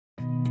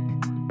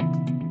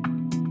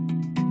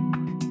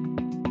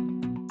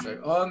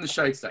on the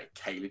show today,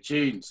 Kaila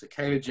June. So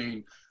Kaila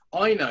June,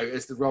 I know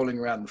as the rolling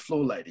around the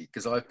floor lady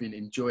because I've been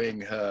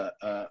enjoying her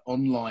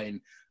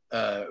online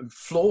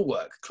floor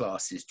work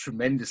classes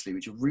tremendously,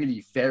 which are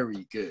really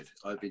very good.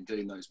 I've been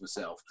doing those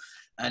myself.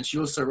 And she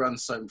also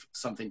runs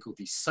something called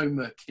the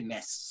Soma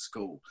Kines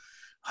School.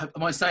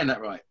 Am I saying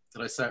that right?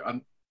 Did I say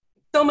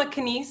Soma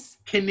Kines?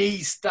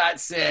 Kines,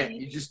 that's it.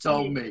 You just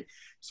told me.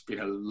 It's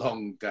been a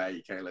long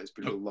day, Kaila. It's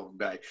been a long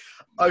day.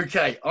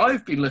 Okay,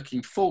 I've been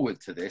looking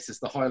forward to this as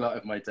the highlight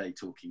of my day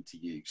talking to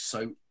you.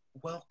 So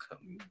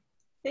welcome.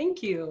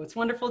 Thank you. It's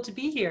wonderful to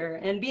be here.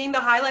 And being the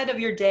highlight of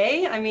your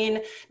day, I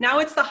mean, now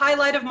it's the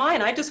highlight of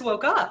mine. I just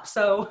woke up,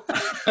 so.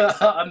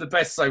 I'm the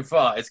best so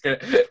far. It's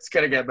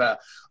gonna get better.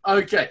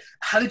 Okay,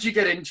 how did you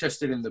get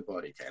interested in the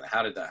body, Kaila?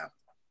 How did that happen?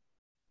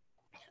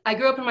 I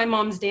grew up in my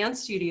mom's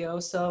dance studio.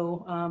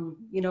 So,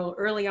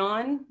 early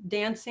on,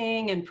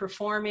 dancing and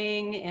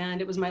performing,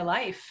 and it was my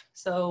life.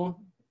 So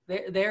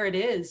there it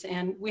is.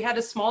 And we had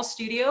a small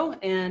studio,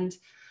 and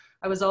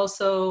I was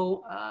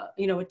also,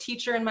 a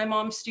teacher in my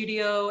mom's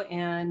studio,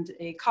 and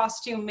a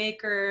costume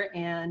maker,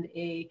 and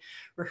a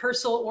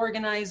rehearsal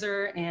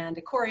organizer, and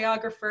a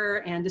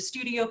choreographer, and a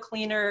studio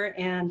cleaner,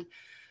 and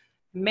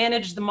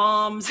managed the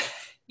moms,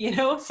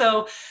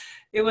 so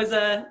it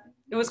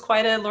was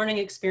quite a learning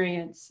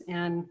experience.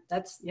 And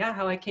that's,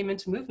 how I came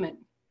into movement.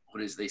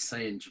 What is they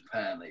say in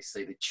Japan? They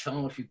say the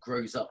child who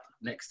grows up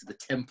next to the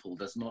temple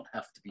does not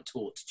have to be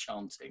taught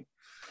chanting.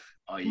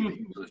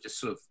 You just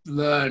sort of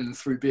learn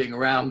through being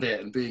around it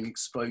and being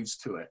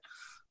exposed to it.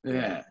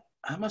 Yeah,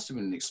 that must have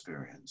been an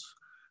experience.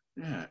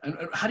 Yeah, and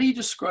how do you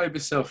describe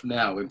yourself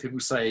now when people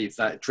say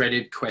that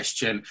dreaded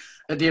question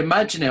at the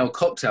imaginary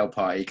cocktail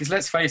party? Because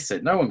let's face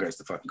it, no one goes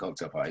to fucking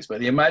cocktail parties,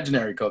 but the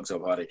imaginary cocktail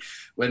party,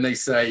 when they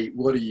say,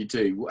 what do you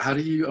do? How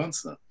do you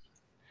answer that?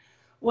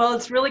 Well,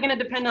 it's really going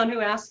to depend on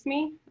who asks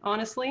me,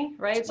 honestly,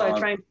 right? So I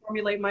try and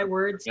formulate my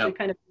words to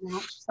kind of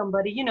match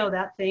somebody,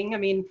 that thing. I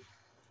mean,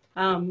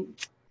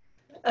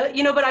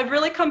 but I've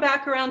really come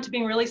back around to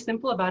being really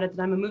simple about it,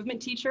 that I'm a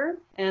movement teacher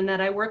and that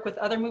I work with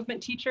other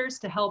movement teachers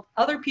to help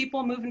other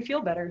people move and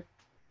feel better.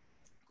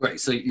 Great.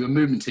 So you're a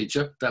movement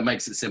teacher. That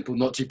makes it simple,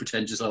 not too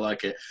pretentious. I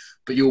like it.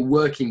 But you're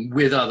working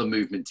with other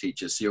movement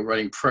teachers. So you're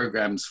running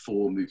programs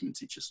for movement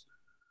teachers.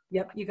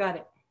 Yep, you got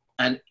it.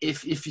 And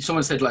if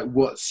someone said, like,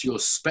 what's your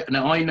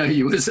now I know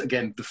you as,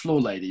 again, the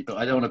floor lady, but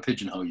I don't want to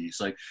pigeonhole you.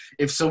 So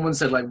if someone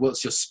said, like,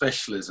 what's your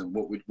specialism,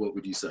 what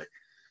would you say?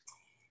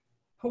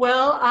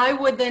 Well, I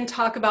would then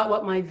talk about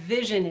what my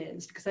vision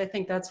is, because I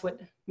think that's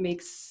what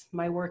makes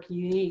my work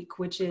unique,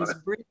 which is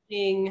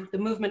bridging the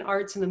movement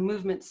arts and the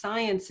movement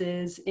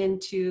sciences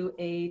into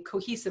a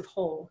cohesive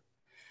whole.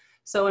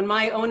 So in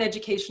my own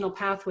educational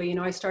pathway,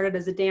 I started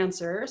as a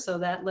dancer, so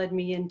that led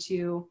me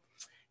into,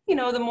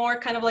 the more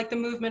kind of like the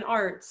movement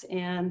arts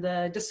and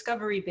the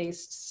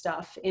discovery-based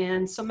stuff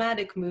and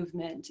somatic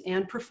movement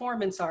and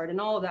performance art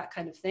and all of that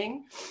kind of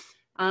thing.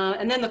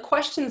 And then the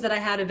questions that I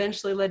had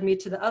eventually led me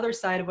to the other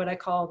side of what I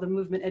call the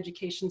movement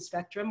education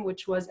spectrum,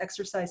 which was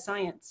exercise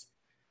science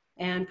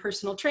and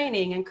personal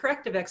training and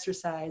corrective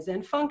exercise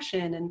and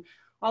function and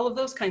all of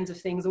those kinds of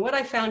things. And what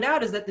I found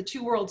out is that the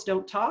two worlds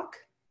don't talk,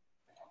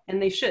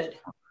 and they should.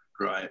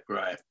 Right.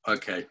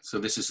 Okay. So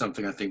this is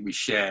something I think we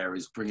share,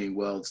 is bringing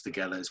worlds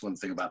together. It's one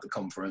thing about the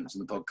conference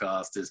and the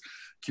podcast is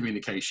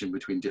communication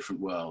between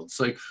different worlds.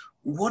 So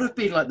what have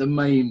been like the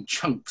main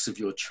chunks of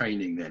your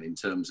training then, in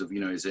terms of,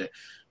 is it,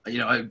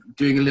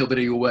 doing a little bit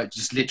of your work,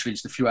 just literally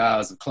just a few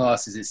hours of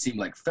classes? It seemed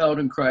like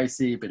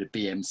Feldenkrais, a bit of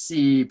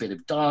BMC, a bit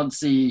of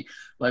dancey.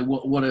 Like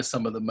what are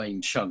some of the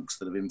main chunks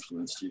that have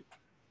influenced you?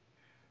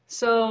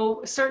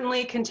 So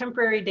certainly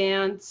contemporary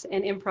dance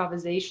and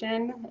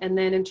improvisation. And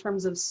then in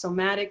terms of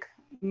somatic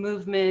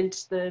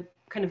movement, the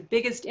kind of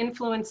biggest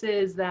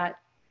influences that,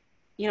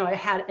 I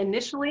had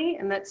initially,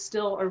 and that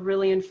still are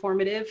really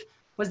informative,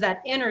 was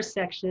that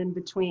intersection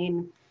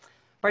between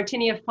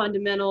Bartinia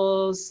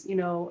fundamentals,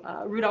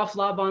 Rudolf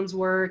Laban's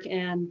work,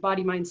 and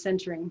body-mind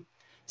centering.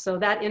 So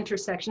that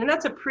intersection, and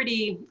that's a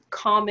pretty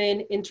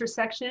common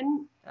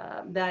intersection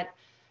that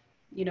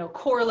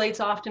correlates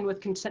often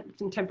with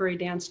contemporary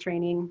dance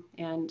training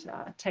and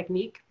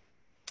technique.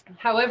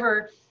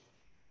 However,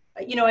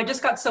 I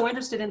just got so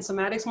interested in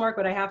somatics, Mark.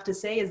 What I have to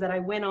say is that I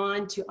went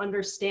on to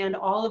understand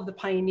all of the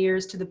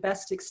pioneers to the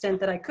best extent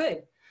that I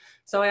could.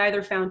 So I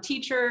either found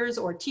teachers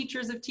or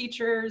teachers of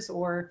teachers,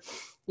 or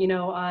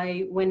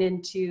I went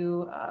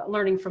into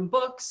learning from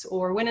books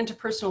or went into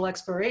personal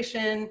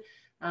exploration.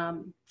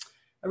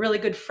 A really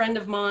good friend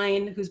of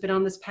mine who's been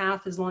on this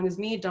path as long as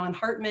me, Dawn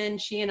Hartman,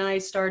 she and I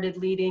started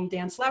leading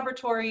dance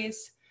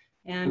laboratories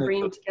and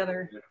bringing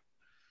together.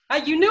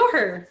 You knew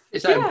her.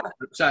 It's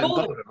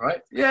Embodiment, right?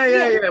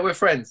 Yeah. We're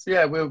friends.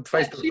 Yeah, we're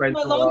Facebook friends.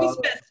 She's my longest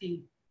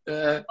bestie.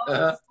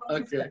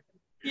 Okay.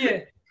 Yeah.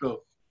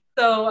 Cool.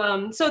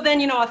 So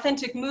then,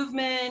 authentic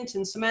movement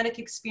and somatic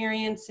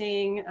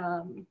experiencing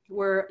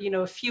were,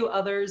 a few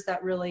others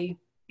that really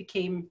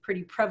became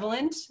pretty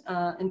prevalent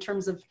in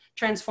terms of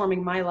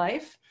transforming my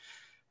life.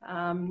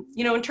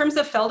 You know, in terms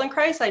of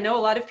Feldenkrais, I know a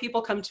lot of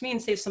people come to me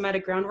and say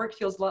somatic groundwork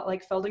feels a lot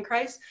like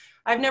Feldenkrais.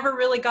 I've never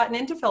really gotten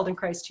into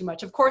Feldenkrais too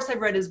much. Of course, I've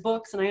read his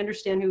books and I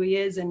understand who he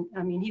is. And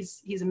I mean,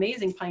 he's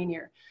amazing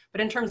pioneer. But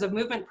in terms of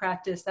movement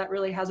practice, that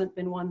really hasn't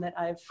been one that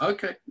I've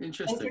entered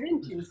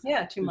into.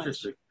 Yeah, too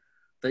much.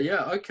 But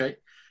yeah, okay.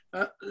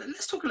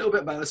 Let's talk a little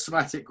bit about the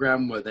somatic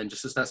groundwork then,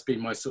 just as that's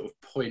been my sort of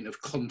point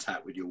of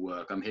contact with your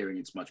work. I'm hearing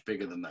it's much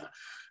bigger than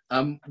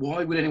that.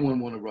 Why would anyone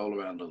want to roll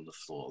around on the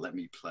floor? Let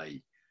me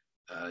play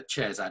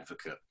chair's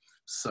advocate.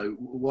 So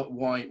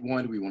why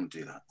do we want to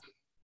do that?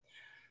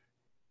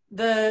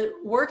 The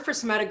work for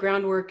somatic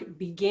groundwork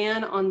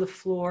began on the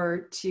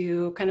floor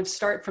to kind of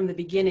start from the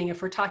beginning.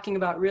 If we're talking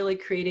about really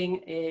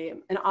creating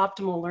an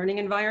optimal learning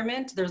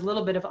environment, there's a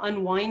little bit of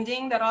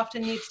unwinding that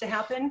often needs to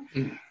happen.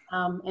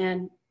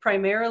 And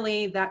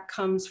primarily that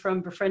comes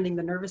from befriending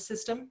the nervous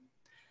system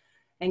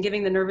and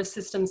giving the nervous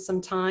system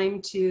some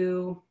time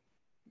to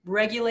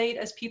regulate,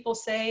 as people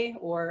say,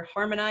 or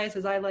harmonize,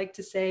 as I like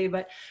to say,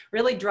 but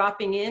really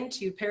dropping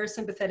into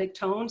parasympathetic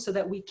tone so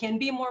that we can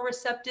be more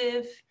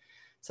receptive,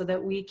 so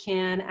that we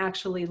can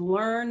actually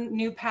learn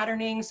new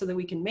patterning, so that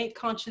we can make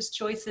conscious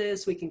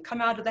choices, so we can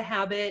come out of the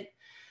habit,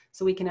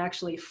 so we can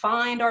actually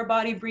find our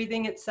body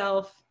breathing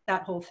itself,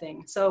 that whole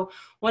thing. So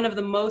one of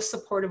the most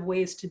supportive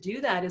ways to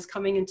do that is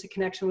coming into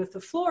connection with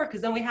the floor,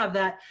 because then we have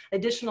that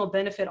additional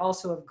benefit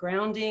also of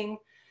grounding,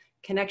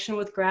 connection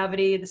with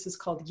gravity. This is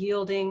called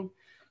yielding.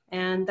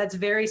 And that's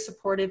very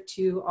supportive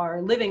to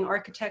our living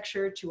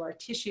architecture, to our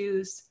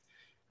tissues.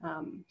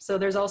 So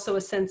there's also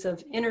a sense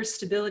of inner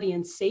stability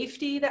and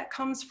safety that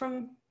comes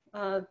from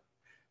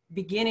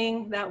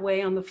beginning that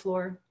way on the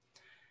floor.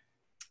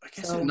 I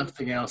guess if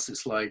nothing else,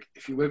 it's like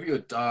whether you're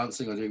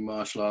dancing or doing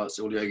martial arts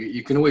or yoga,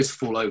 you can always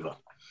fall over,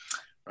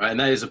 right? And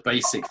that is a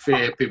basic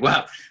fear people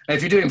have. And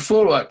if you're doing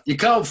floor work, you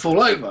can't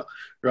fall over,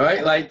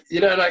 right? Like, you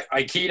know, like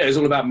aikido is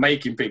all about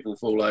making people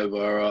fall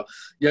over, or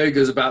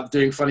yoga is about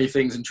doing funny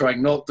things and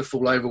trying not to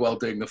fall over while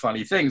doing the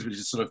funny things, which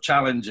is sort of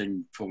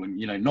challenging falling,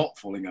 you know, not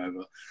falling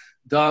over.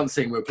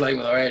 Dancing, we're playing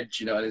with our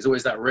edge, you know, and there's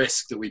always that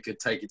risk that we could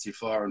take it too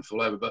far and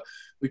fall over. But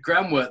with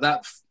groundwork,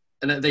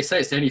 and they say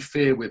it's the only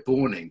fear we're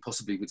born in,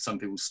 possibly with some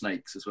people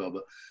snakes as well,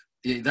 but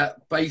that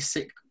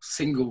basic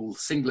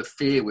singular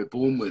fear we're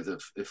born with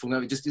of falling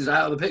over just is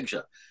out of the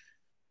picture.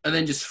 And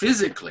then just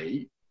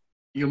physically,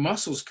 your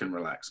muscles can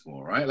relax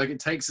more, right? Like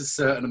it takes a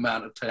certain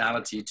amount of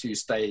tonality to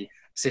stay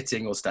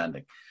sitting or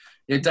standing.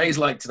 You know, days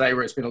like today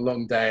where it's been a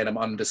long day and I'm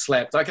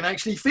underslept, I can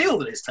actually feel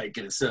that it's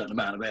taken a certain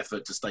amount of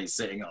effort to stay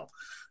sitting up.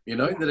 You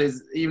know, that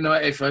is, even though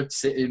if I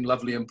sit in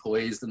lovely and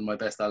poised and my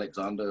best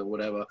Alexander or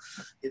whatever,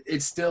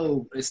 it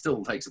still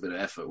takes a bit of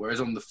effort.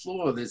 Whereas on the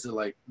floor, there's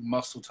like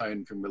muscle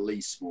tone can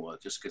release more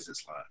just because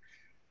it's like,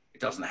 it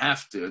doesn't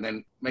have to. And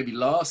then maybe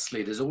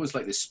lastly, there's always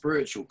like this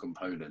spiritual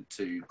component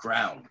to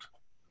ground.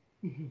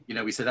 You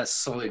know, we say that's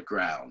solid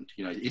ground.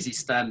 You know, is he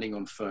standing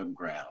on firm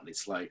ground?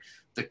 It's like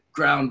the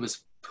ground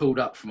was pulled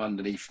up from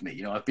underneath me.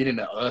 You know, I've been in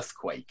an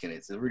earthquake and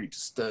it's a really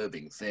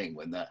disturbing thing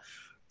when that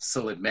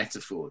solid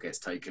metaphor gets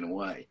taken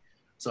away.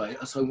 So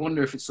I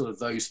wonder if it's sort of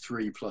those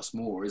three plus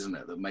more, isn't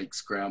it, that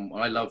makes ground.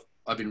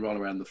 I've been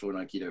rolling around the floor in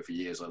aikido for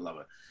years. I love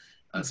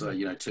it. So,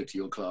 you know, took to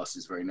your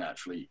classes very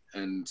naturally.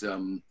 And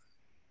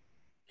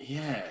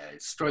yeah,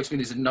 it strikes me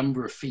there's a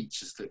number of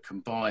features that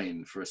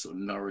combine for a sort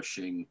of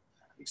nourishing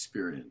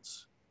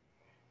experience.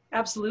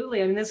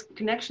 Absolutely. I mean, this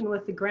connection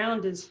with the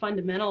ground is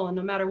fundamental. And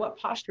no matter what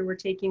posture we're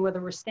taking,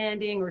 whether we're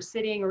standing or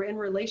sitting or in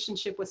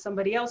relationship with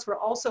somebody else, we're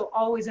also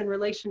always in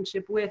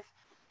relationship with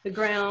the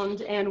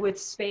ground and with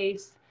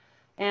space.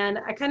 And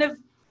I kind of,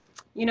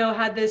 you know,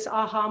 had this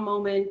aha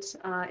moment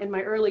in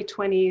my early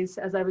 20s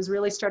as I was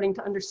really starting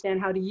to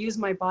understand how to use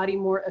my body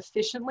more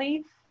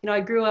efficiently. You know,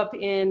 I grew up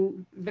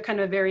in the kind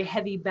of a very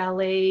heavy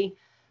ballet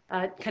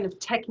kind of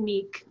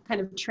technique kind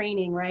of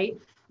training, right?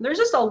 There's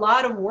just a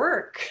lot of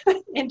work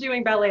in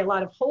doing ballet, a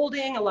lot of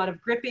holding, a lot of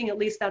gripping. At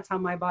least that's how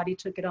my body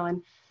took it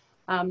on.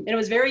 And it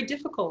was very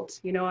difficult.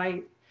 You know,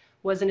 I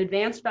was an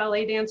advanced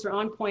ballet dancer,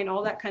 on point,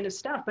 all that kind of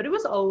stuff. But it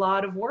was a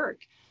lot of work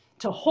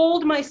to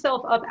hold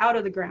myself up out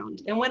of the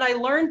ground. And when I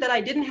learned that I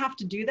didn't have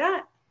to do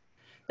that,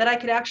 that I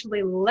could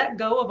actually let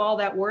go of all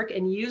that work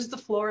and use the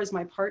floor as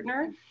my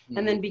partner,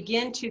 and then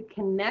begin to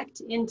connect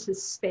into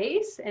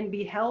space and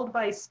be held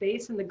by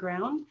space in the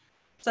ground,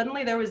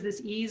 suddenly there was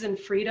this ease and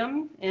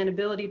freedom and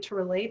ability to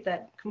relate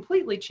that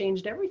completely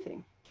changed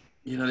everything.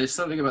 You know, there's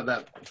something about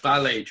that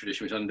ballet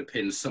tradition which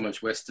underpins so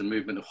much Western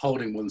movement of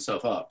holding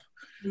oneself up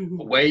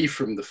away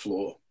from the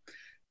floor.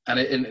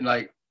 And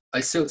like,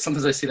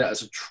 sometimes I see that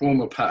as a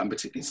trauma pattern,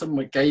 particularly some of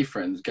my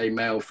gay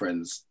male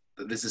friends,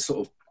 that there's this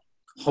sort of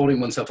holding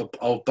oneself up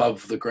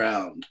above the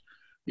ground,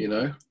 you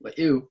know, like,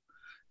 ew.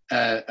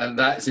 And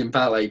that's in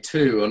ballet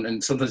too.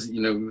 And sometimes,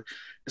 you know,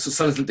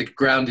 sometimes the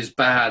ground is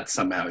bad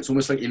somehow. It's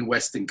almost like in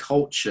Western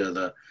culture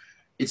that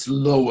it's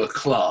lower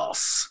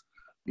class,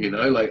 you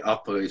know, like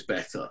upper is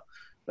better.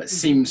 That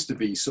seems to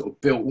be sort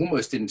of built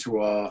almost into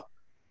our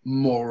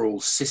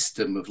moral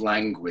system of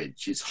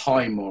language. It's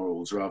high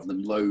morals rather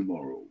than low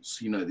morals.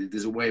 You know,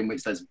 there's a way in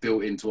which that's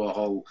built into our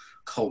whole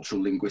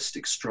cultural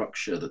linguistic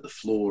structure, that the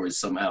floor is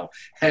somehow,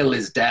 hell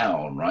is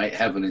down, right?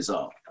 Heaven is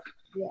up.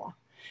 Yeah.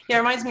 Yeah, it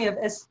reminds me of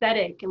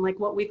aesthetic and like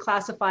what we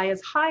classify as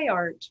high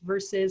art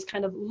versus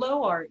kind of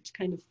low art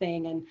kind of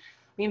thing. And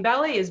I mean,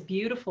 ballet is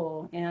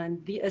beautiful,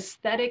 and the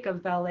aesthetic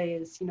of ballet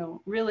is, you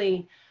know,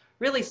 really,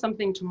 really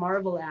something to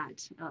marvel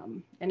at.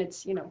 And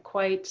it's, you know,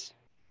 quite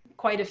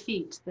a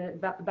feat.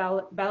 The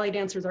ballet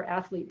dancers are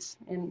athletes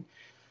in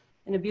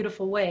a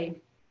beautiful way.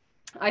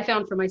 I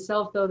found for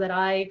myself, though, that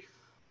I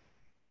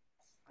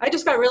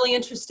just got really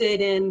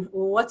interested in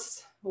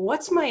what's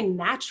my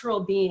natural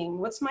being,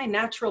 what's my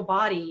natural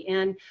body.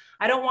 And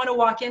I don't want to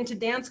walk into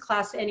dance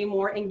class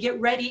anymore and get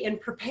ready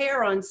and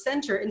prepare on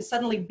center and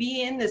suddenly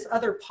be in this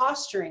other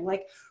posturing.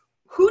 Like,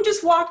 who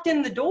just walked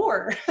in the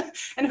door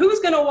and who's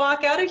going to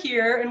walk out of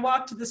here and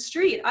walk to the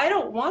street? I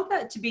don't want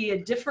that to be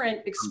a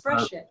different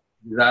expression.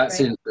 That's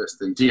right?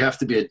 Interesting. Do you have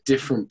to be a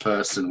different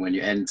person when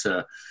you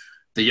enter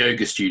the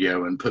yoga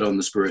studio and put on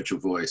the spiritual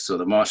voice, or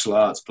the martial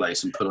arts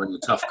place and put on your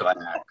tough guy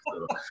act?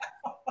 Or,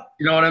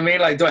 you know what I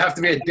mean? Like, do I have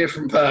to be a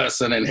different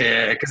person in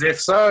here? Because if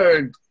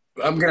so,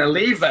 I'm going to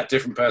leave that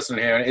different person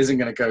here and it isn't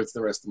going to go to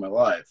the rest of my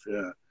life.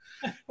 Yeah.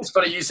 It's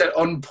funny, you said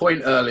on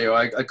point earlier.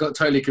 I got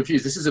totally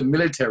confused. This is a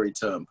military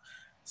term.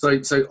 So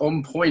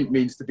on point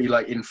means to be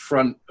like in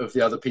front of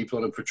the other people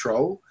on a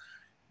patrol.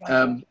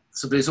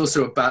 So there's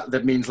also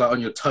that means like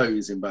on your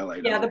toes in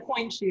ballet. Yeah, the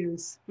point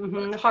shoes.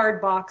 Mm-hmm. Hard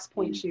box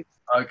point shoes.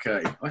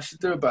 Okay, I should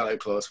do a ballet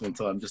class one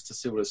time just to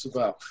see what it's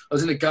about. I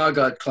was in a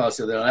Gaga class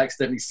the other day, and I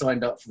accidentally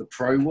signed up for the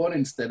pro one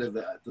instead of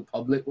the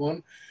public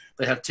one.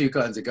 They have two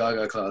kinds of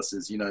Gaga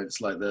classes. You know,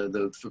 it's like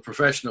the for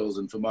professionals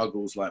and for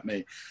muggles like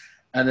me.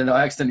 And then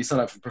I accidentally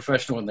signed up for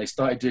professional, and they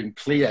started doing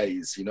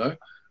pliés, you know?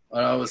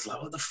 And I was like,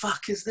 what the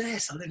fuck is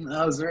this?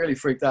 I was really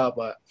freaked out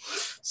by it.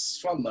 It's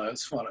fun though,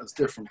 it's fun. It's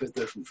different, a bit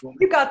different for me.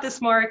 You got this,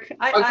 Mark.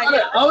 I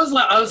was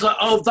like,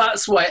 oh,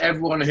 that's why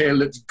everyone here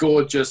looks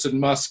gorgeous and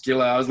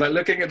muscular. I was like,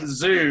 looking at the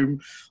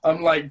Zoom,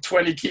 I'm like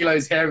 20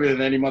 kilos heavier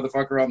than any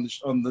motherfucker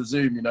on the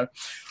Zoom, you know?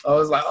 I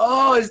was like,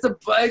 oh, it's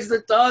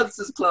the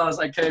dancers class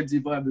I came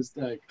to by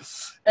mistake.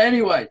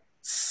 Anyway,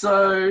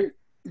 so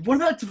what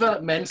about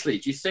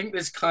developmentally? Do you think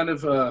there's kind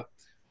of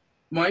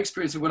my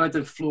experience of when I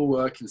did floor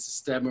work in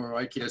Systema or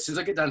Aikido, as soon as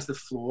I get down to the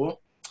floor,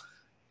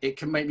 it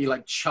can make me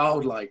like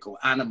childlike or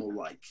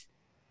animal-like.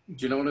 Do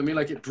you know what I mean?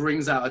 Like, it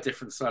brings out a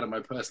different side of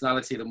my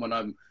personality than when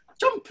I'm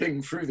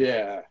jumping through the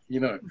air, you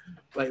know?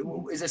 Like,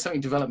 is there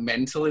something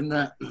developmental in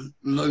that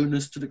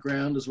lowness to the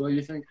ground as well,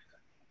 you think?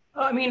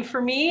 I mean,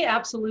 for me,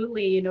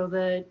 absolutely. You know,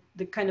 the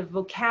kind of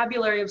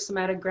vocabulary of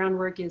somatic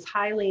groundwork is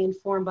highly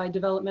informed by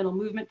developmental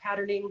movement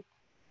patterning.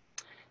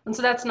 And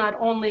so that's not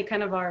only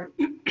kind of our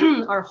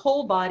our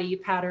whole body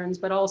patterns,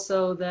 but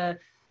also the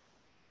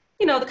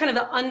kind of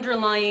the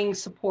underlying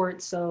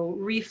support. So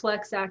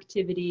reflex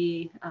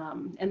activity,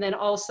 and then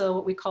also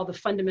what we call the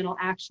fundamental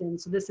action.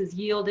 So this is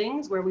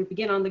yieldings, where we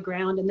begin on the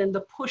ground, and then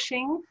the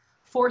pushing,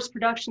 force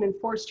production and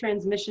force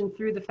transmission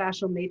through the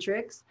fascial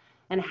matrix,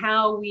 and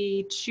how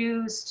we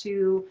choose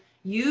to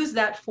use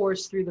that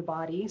force through the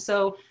body.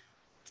 So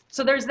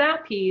there's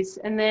that piece.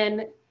 And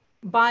then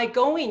by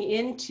going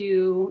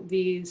into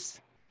these,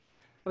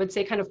 I would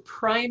say, kind of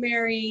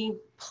primary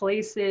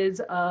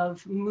places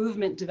of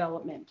movement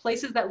development,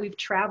 places that we've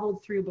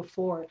traveled through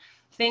before,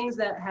 things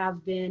that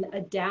have been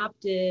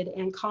adapted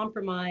and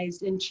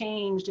compromised and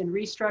changed and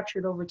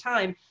restructured over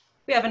time,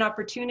 we have an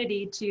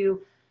opportunity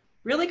to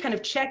really kind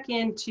of check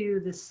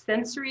into the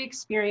sensory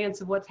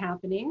experience of what's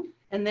happening.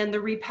 And then the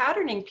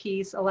repatterning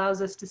piece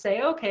allows us to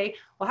say, okay,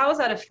 well, how is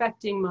that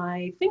affecting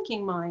my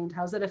thinking mind?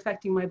 How's that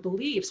affecting my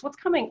beliefs? What's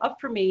coming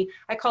up for me?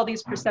 I call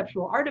these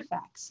perceptual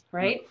artifacts,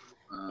 right?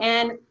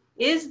 And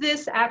is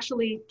this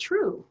actually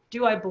true?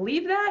 Do I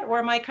believe that? Or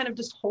am I kind of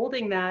just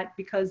holding that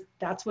because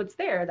that's what's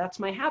there? That's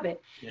my habit.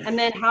 Yeah. And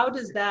then how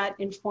does that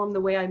inform the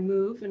way I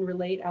move and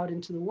relate out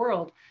into the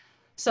world?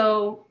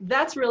 So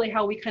that's really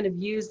how we kind of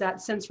use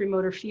that sensory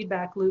motor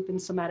feedback loop in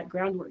somatic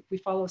groundwork. We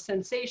follow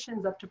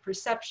sensations up to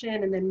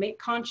perception and then make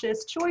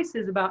conscious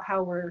choices about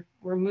how we're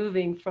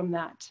moving from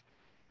that,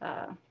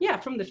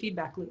 from the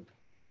feedback loop.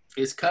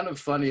 It's kind of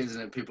funny,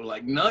 isn't it? People are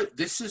like, no,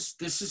 this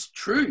is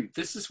true.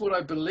 This is what I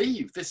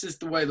believe. This is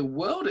the way the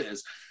world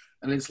is.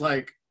 And it's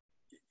like,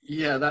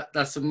 yeah,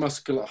 that's a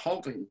muscular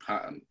holding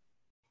pattern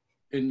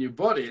in your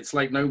body. It's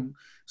like, no,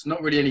 it's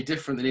not really any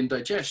different than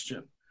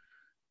indigestion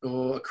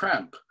or a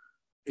cramp,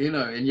 you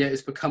know, and yet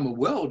it's become a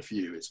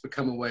worldview. It's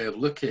become a way of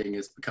looking.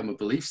 It's become a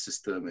belief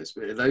system.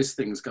 Those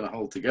things going to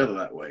hold together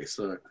that way.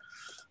 So,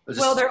 as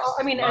you know,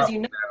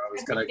 I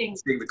was kind of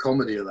seeing the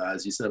comedy of that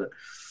as you said it.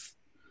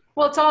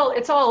 Well,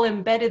 it's all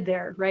embedded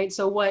there, right?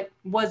 So what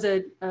was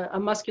a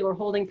muscular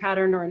holding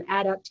pattern or an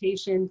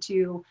adaptation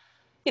to,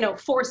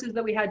 forces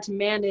that we had to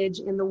manage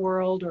in the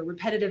world or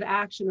repetitive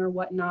action or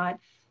whatnot,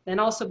 then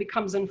also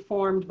becomes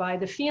informed by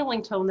the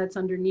feeling tone that's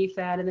underneath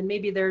that. And then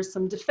maybe there's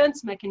some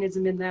defense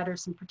mechanism in that or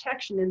some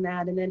protection in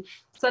that. And then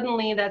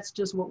suddenly that's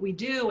just what we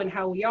do and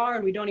how we are.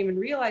 And we don't even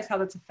realize how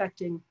that's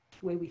affecting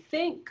the way we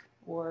think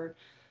or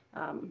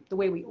the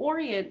way we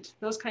orient,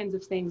 those kinds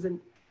of things. And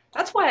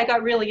that's why I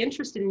got really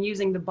interested in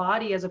using the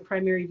body as a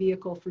primary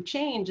vehicle for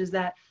change, is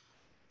that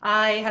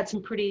I had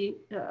some pretty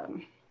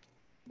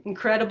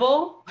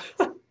incredible,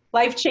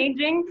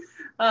 life-changing,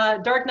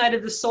 dark night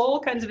of the soul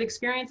kinds of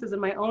experiences in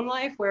my own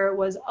life, where it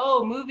was,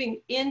 moving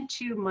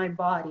into my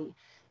body,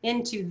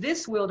 into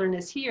this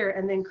wilderness here,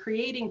 and then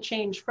creating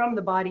change from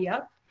the body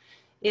up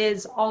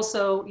is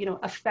also,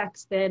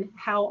 affects then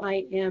how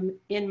I am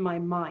in my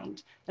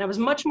mind. And I was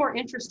much more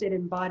interested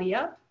in body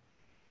up,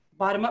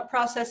 bottom up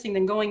processing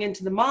than going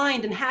into the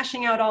mind and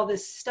hashing out all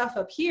this stuff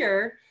up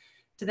here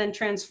to then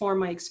transform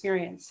my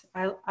experience.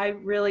 I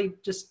really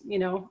just,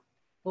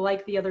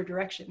 like the other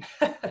direction.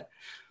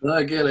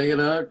 I get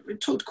it. We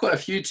talked to quite a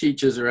few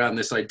teachers around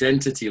this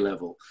identity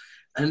level,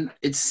 and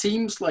it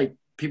seems like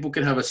people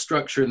can have a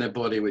structure in their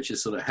body which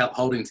is sort of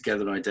holding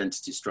together an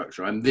identity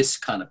structure. I'm this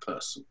kind of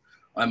person.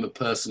 I'm a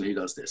person who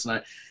does this.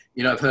 And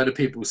I've heard of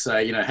people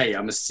say, hey,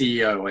 I'm a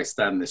CEO, I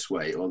stand this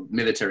way, or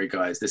military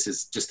guys, this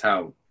is just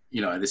how,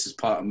 this is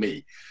part of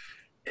me.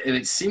 And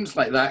it seems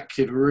like that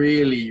could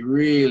really,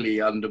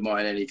 really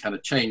undermine any kind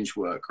of change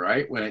work,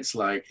 right? When it's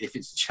like, if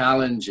it's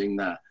challenging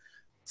that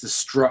the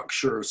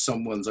structure of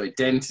someone's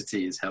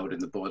identity is held in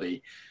the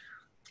body,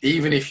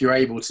 even if you're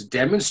able to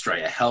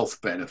demonstrate a health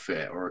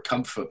benefit or a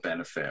comfort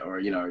benefit, or,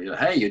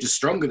 hey, you're just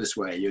stronger this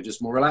way, you're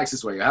just more relaxed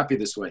this way, you're happy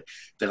this way.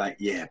 They're like,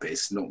 yeah, but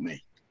it's not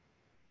me.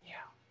 Yeah.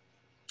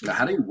 Now,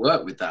 how do you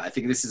work with that? I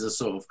think this is a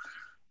sort of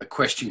a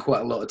question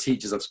quite a lot of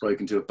teachers I've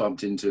spoken to have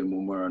bumped into in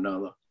one way or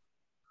another.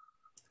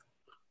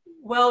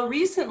 Well,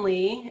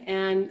 recently,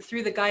 and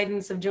through the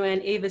guidance of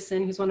Joanne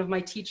Avison, who's one of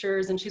my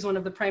teachers, and she's one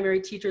of the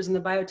primary teachers in the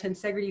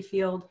bio-tensegrity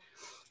field,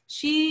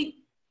 she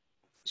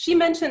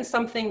mentioned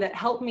something that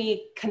helped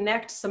me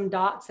connect some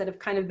dots that have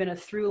kind of been a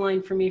through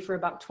line for me for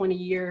about 20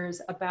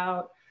 years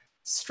about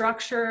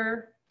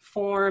structure,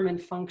 form,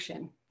 and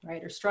function,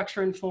 right? Or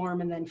structure and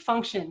form, and then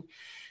function.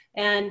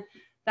 And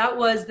that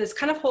was this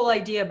kind of whole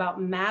idea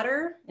about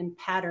matter and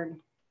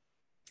pattern.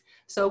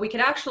 So we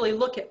could actually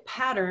look at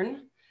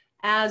pattern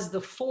as the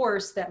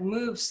force that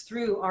moves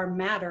through our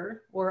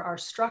matter or our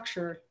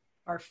structure,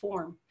 our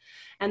form,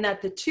 and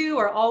that the two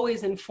are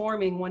always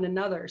informing one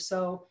another.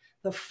 So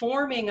the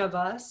forming of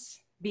us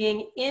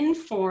being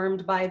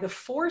informed by the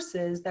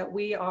forces that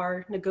we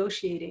are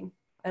negotiating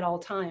at all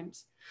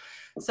times.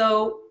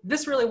 So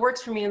this really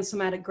works for me in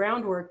somatic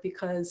groundwork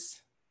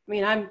because,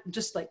 I'm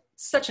just like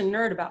such a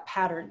nerd about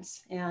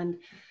patterns and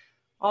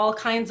all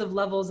kinds of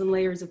levels and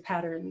layers of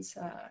patterns.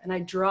 And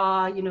I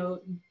draw,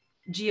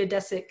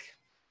 geodesic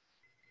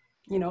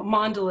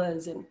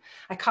mandalas and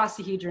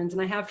icosahedrons,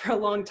 and I have for a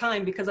long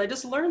time because I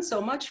just learned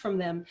so much from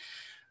them.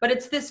 But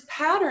it's this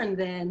pattern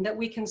then that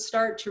we can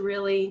start to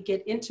really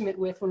get intimate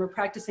with when we're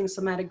practicing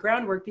somatic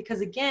groundwork,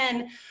 because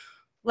again,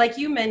 like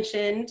you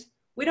mentioned,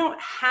 we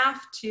don't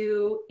have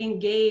to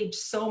engage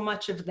so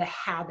much of the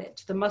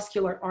habit, the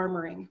muscular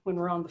armoring when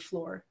we're on the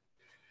floor.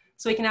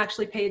 So we can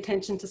actually pay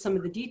attention to some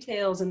of the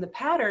details in the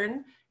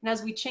pattern. And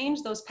as we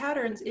change those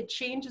patterns, it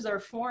changes our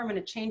form and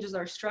it changes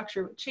our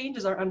structure, it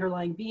changes our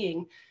underlying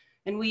being.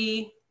 And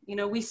we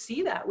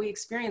see that, we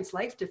experience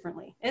life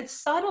differently. It's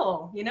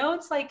subtle,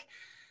 it's like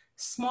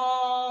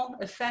small,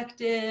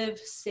 effective,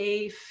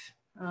 safe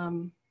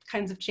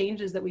kinds of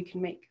changes that we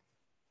can make.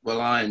 Well,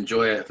 I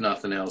enjoy it, if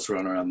nothing else,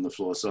 run around the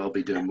floor, so I'll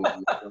be doing more.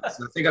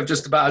 So I think I've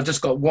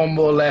just got one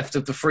more left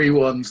of the free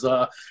ones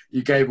that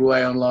you gave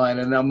away online,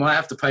 and I might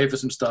have to pay for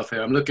some stuff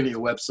here. I'm looking at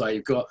your website.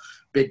 You've got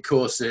big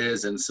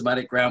courses and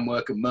somatic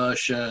groundwork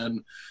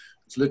immersion.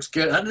 It looks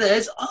good. And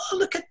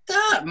look at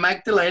that,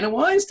 Magdalena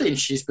Weinstein.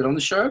 She's been on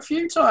the show a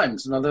few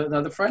times,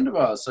 another friend of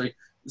ours. So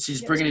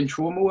she's bringing in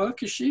trauma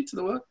work, is she, to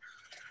the work?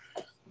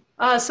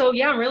 So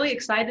yeah, I'm really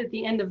excited. At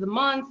the end of the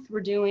month, we're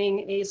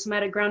doing a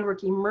somatic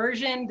groundwork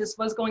immersion. This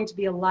was going to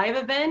be a live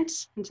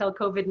event until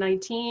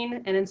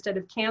COVID-19. And instead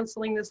of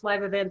canceling this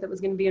live event that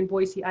was going to be in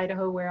Boise,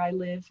 Idaho, where I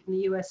live in the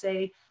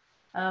USA,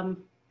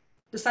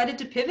 decided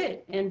to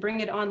pivot and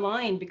bring it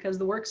online because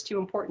the work's too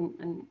important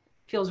and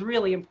feels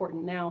really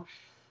important now.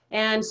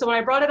 And so when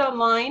I brought it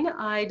online,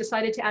 I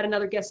decided to add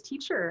another guest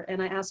teacher.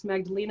 And I asked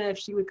Magdalena if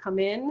she would come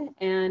in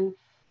and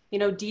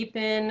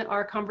deepen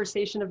our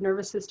conversation of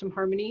nervous system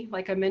harmony.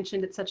 Like I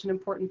mentioned, it's such an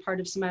important part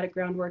of somatic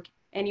groundwork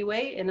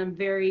anyway, and I'm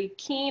very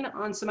keen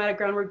on somatic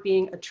groundwork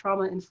being a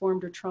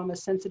trauma-informed or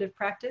trauma-sensitive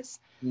practice.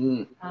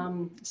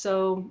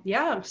 So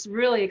yeah, I'm just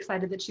really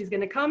excited that she's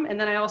gonna come. And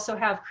then I also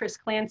have Chris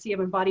Clancy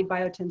of Embodied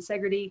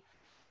Biotensegrity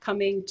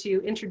coming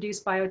to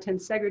introduce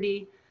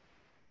biotensegrity,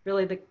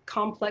 really the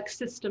complex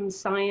system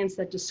science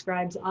that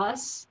describes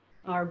us,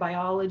 our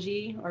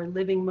biology, our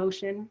living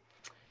motion.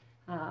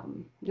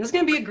 This is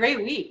going to be a great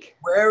week.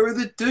 Where are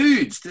the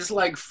dudes? There's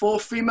like 4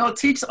 female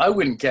teachers. I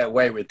wouldn't get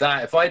away with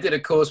that. If I did a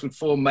course with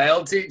 4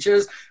 male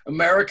teachers,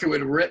 America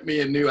would rip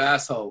me a new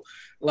asshole.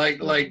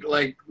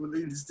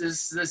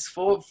 There's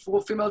four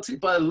female teams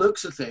by the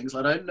looks of things.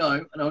 I don't know.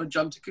 I don't want to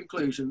jump to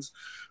conclusions,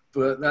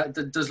 but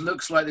that does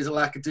looks like there's a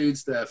lack of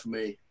dudes there for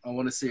me. I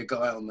want to see a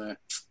guy on there.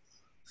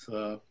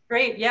 So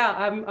great. Yeah,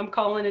 I'm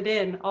calling it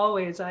in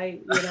always. I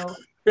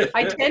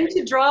tend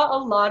to draw a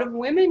lot of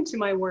women to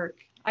my work.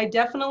 I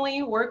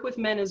definitely work with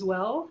men as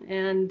well,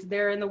 and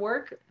they're in the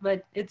work,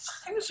 but it's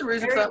I think there's a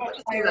reason for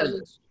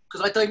that.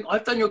 Because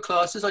I've done your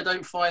classes. I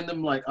don't find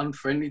them like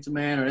unfriendly to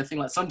men or anything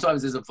like.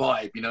 Sometimes there's a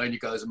vibe, and you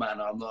go as a man,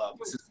 I'm not.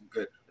 This isn't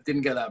good. I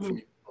didn't get that from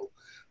you,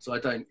 so I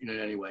don't, in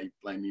any way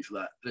blame you for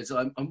that.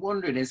 I'm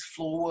wondering, is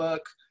floor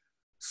work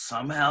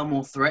somehow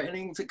more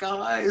threatening to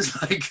guys?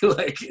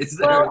 like is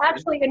there? Well,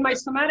 actually, in my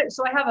somatic,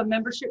 so I have a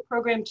membership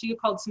program too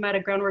called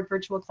Somatic Groundwork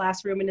Virtual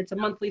Classroom, and it's a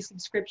monthly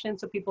subscription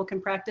so people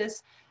can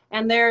practice.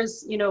 And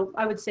there's,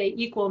 I would say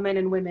equal men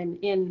and women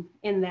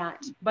in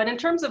that. But in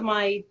terms of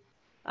my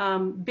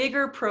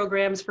bigger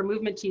programs for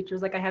movement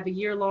teachers, like I have a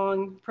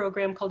year-long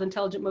program called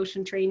Intelligent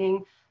Motion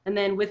Training, and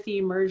then with the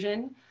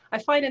immersion, I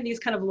find in these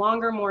kind of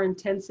longer, more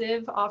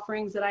intensive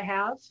offerings that I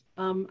have,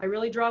 I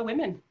really draw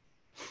women.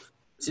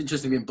 It's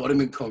interesting, the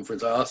Embodiment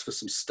Conference, I asked for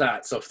some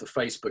stats off the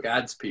Facebook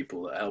ads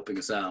people that are helping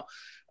us out,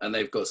 and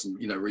they've got some,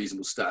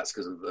 reasonable stats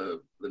because of the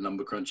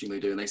number crunching they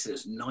do, and they said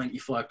it's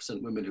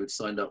 95% women who had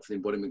signed up for the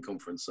Embodiment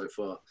Conference so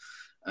far.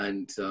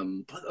 And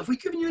have we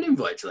given you an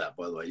invite to that,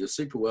 by the way? You're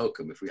super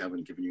welcome if we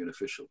haven't given you an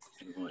official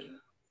invite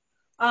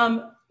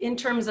yet. In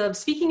terms of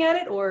speaking at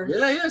it, or?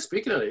 Yeah,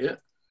 speaking at it, yeah.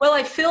 Well,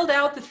 I filled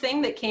out the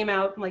thing that came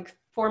out like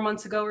 4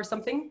 months ago or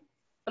something,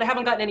 but I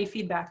haven't gotten any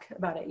feedback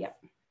about it yet.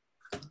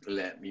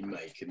 Let me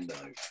make a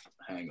note.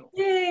 Hang on.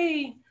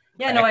 Yay!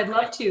 Yeah, no, I'd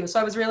love to. So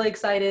I was really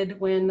excited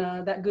when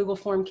that Google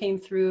form came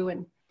through.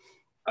 And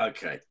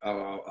okay,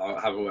 I'll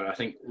have a word. I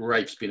think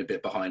Rafe's been a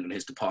bit behind on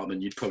his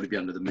department. You'd probably be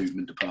under the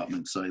movement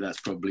department, so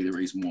that's probably the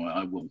reason why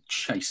I will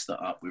chase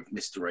that up with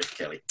Mr. Rafe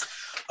Kelly.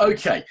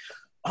 Okay,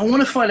 I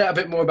want to find out a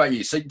bit more about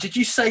you. So did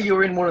you say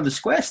you're in one of the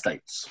square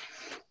states?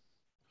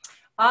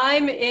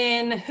 I'm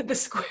in the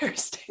square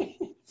states.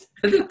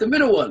 The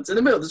middle ones, in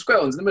the middle, the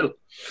square ones in the middle.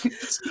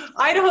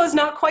 Idaho is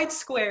not quite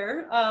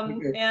square,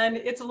 okay. And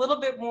it's a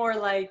little bit more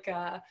like,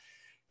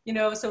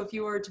 so if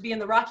you were to be in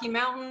the Rocky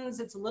Mountains,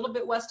 it's a little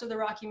bit west of the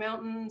Rocky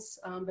Mountains,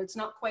 but it's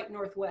not quite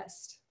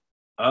northwest.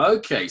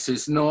 Okay, so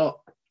it's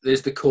not,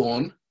 there's the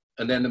corn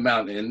and then the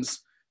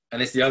mountains,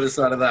 and it's the other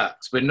side of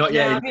that. So we're not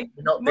yet.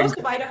 Most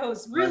of Idaho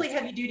is really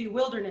heavy duty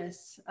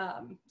wilderness,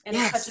 and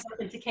it touches up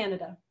into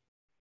Canada.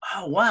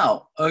 Oh,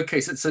 wow.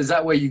 Okay, so is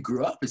that where you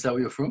grew up? Is that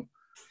where you're from?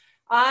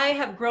 I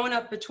have grown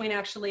up between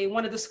actually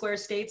one of the square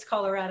states,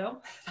 Colorado,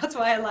 that's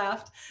why I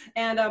laughed,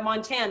 and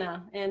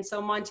Montana. And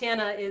so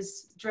Montana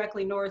is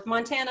directly north.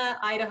 Montana,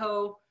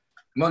 Idaho.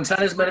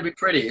 Montana's meant to be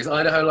pretty. Is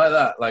Idaho like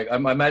that? Like I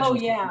imagine. Oh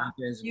yeah,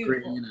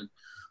 green and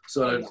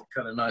sort of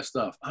kind of nice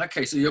stuff.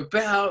 Okay, so you're a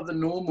bit out of the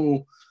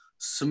normal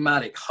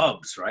somatic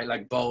hubs, right?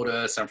 Like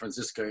Boulder, San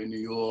Francisco, New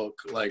York.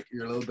 Like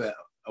you're a little bit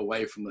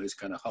away from those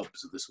kind of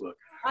hubs of this work.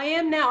 I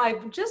am now.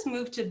 I've just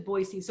moved to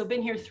Boise, so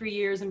been here 3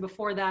 years, and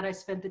before that I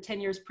spent the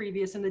 10 years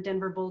previous in the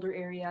Denver Boulder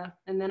area,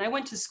 and then I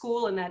went to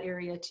school in that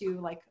area too.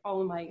 Like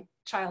all of my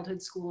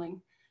childhood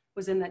schooling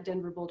was in that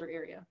Denver Boulder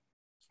area.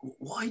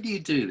 Why do you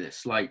do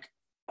this? Like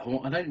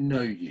I don't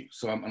know you,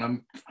 so I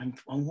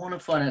want to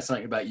find out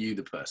something about you,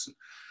 the person.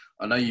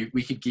 I know you.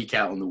 We could geek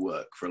out on the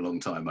work for a long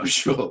time, I'm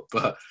sure,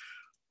 but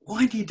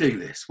why do you do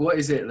this? What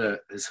is it that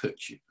has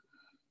hooked you?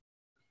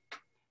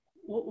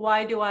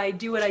 Why do I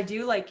do what I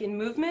do, like in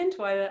movement?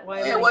 Why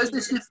is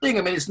this your thing?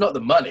 I mean, it's not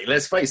the money,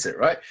 let's face it,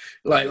 right?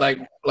 Like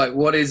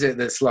what is it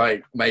that's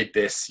like made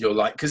this your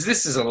life? Because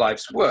this is a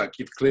life's work.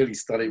 You've clearly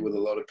studied with a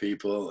lot of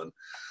people and,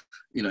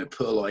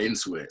 put a lot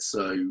into it.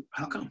 So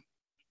how come?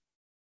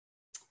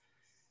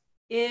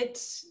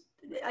 It's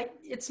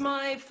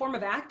my form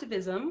of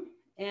activism,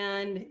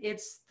 and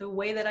it's the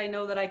way that I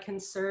know that I can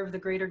serve the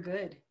greater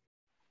good,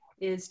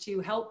 is to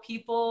help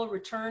people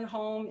return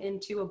home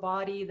into a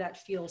body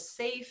that feels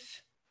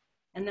safe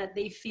and that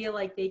they feel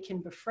like they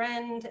can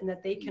befriend and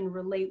that they can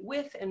relate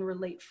with and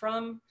relate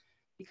from.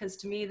 Because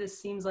to me, this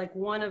seems like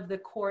one of the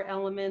core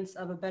elements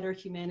of a better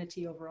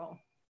humanity overall.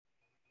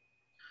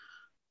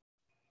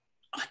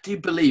 I do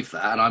believe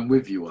that, and I'm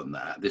with you on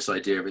that. This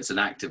idea of it's an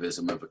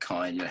activism of a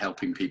kind, you're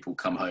helping people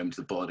come home to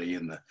the body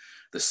and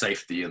the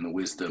safety and the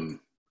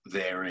wisdom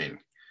therein.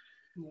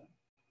 Yeah.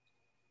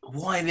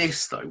 Why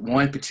this though?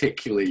 Why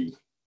particularly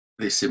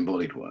this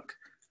embodied work?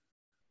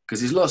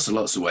 Because there's lots and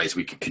lots of ways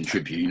we could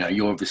contribute.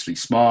 You're obviously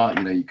smart.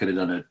 You could have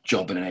done a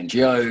job in an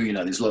NGO.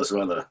 There's lots of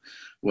other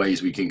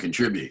ways we can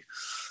contribute.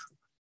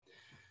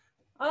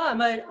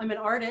 I'm an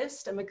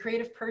artist. I'm a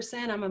creative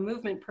person. I'm a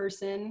movement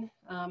person,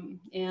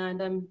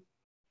 and I'm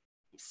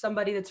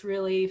somebody that's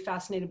really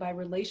fascinated by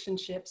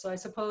relationships. So I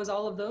suppose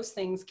all of those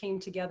things came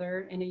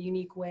together in a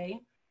unique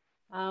way.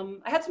 I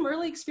had some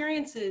early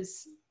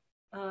experiences.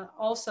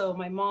 Also,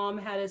 my mom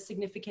had a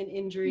significant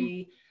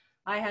injury.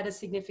 I had a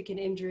significant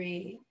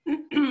injury.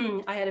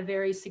 I had a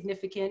very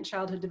significant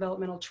childhood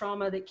developmental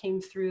trauma that came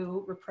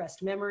through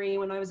repressed memory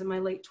when I was in my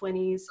late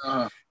 20s.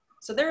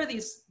 So there are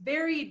these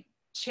very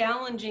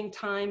challenging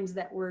times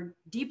that were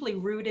deeply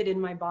rooted in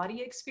my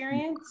body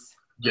experience,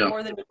 yeah,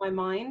 more than in my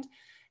mind.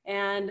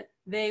 And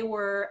they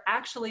were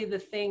actually the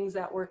things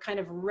that were kind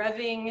of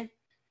revving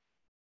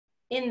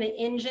in the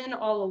engine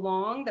all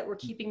along that were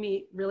keeping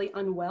me really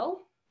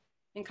unwell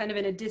and kind of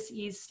in a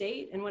dis-ease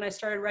state. And when I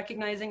started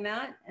recognizing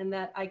that, and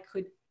that I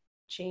could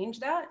change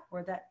that,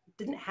 or that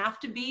didn't have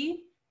to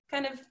be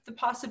kind of the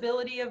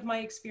possibility of my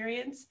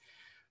experience,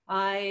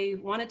 I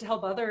wanted to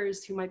help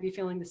others who might be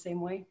feeling the same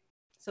way.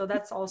 So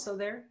that's also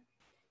there.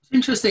 it's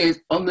interesting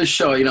on the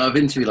show, you know, I've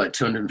interviewed like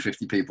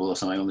 250 people or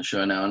something on the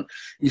show now, and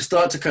you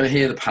start to kind of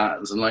hear the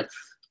patterns, and like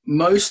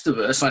most of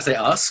us, and I say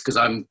us because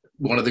I'm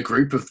one of the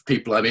group of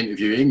people I'm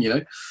interviewing, you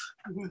know,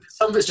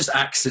 some of it's just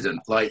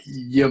accident, like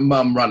your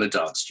mum run a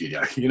dance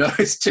studio, you know,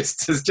 it's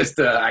just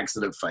an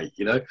accident fate,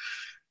 you know.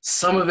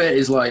 Some of it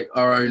is like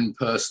our own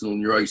personal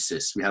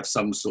neurosis. We have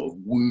some sort of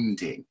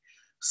wounding,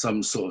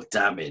 some sort of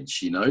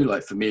damage, you know,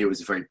 like for me, it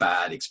was a very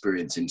bad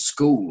experience in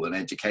school and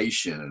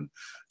education, and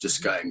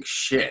just going,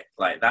 shit,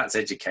 like that's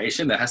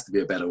education. There has to be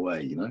a better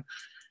way, you know?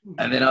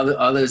 And then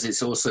others,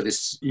 it's also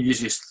this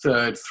usually this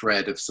third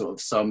thread of sort of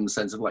some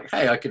sense of like,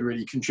 hey, I could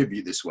really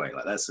contribute this way.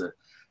 Like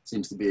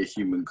seems to be a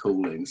human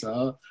calling.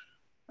 So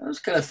I was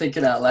kind of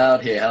thinking out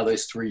loud here how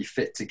those three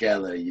fit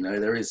together. You know,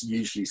 there is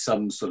usually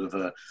some sort of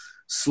a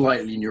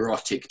slightly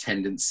neurotic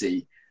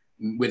tendency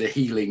with a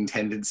healing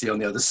tendency on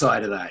the other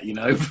side of that, you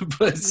know.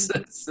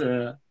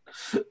 But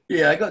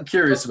yeah, I got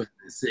curious about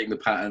this, seeing the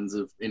patterns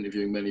of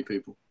interviewing many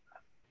people.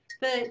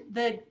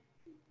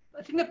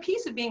 I think the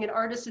piece of being an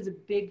artist is a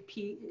big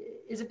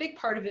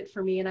part of it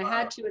for me. And I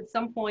had to, at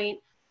some point,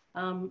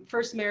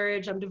 first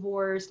marriage, I'm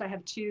divorced. I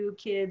have 2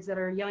 kids that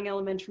are young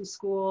elementary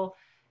school.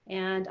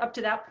 And up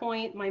to that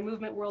point, my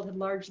movement world had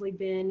largely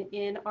been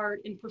in art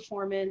and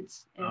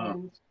performance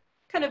and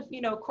kind of,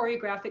 you know,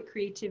 choreographic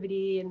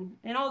creativity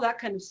and all that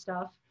kind of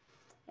stuff.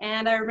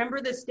 And I remember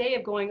this day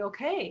of going,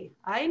 okay,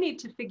 I need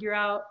to figure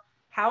out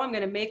how I'm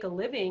going to make a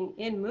living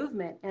in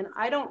movement. And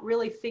I don't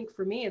really think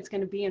for me, it's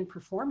going to be in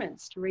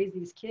performance to raise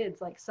these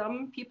kids. Like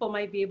some people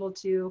might be able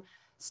to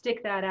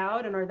stick that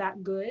out and are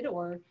that good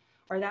or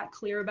are that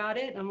clear about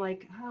it. I'm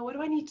like, oh, what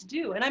do I need to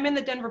do? And I'm in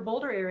the Denver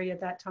Boulder area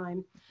at that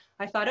time.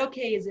 I thought,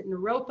 okay, is it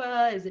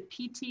Naropa? Is it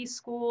PT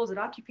school? Is it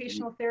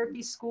occupational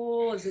therapy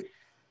school? Is it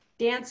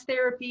dance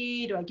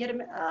therapy? Do I get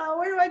them? Oh,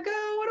 where do I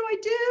go? What do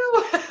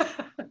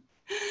I do?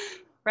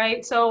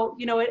 Right. So,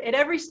 you know, at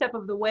every step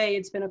of the way,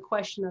 it's been a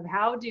question of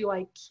how do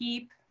I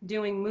keep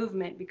doing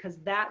movement? Because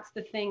that's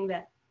the thing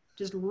that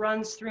just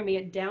runs through me.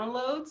 It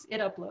downloads, it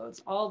uploads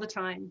all the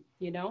time,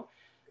 you know?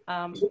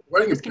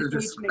 Running a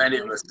business for many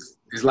of us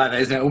is like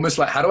that, isn't it? Almost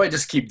like, how do I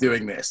just keep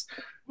doing this?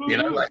 You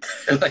know,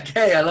 like,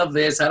 hey, I love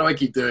this. How do I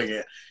keep doing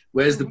it?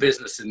 Where's the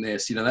business in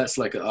this? You know, that's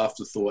like an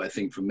afterthought, I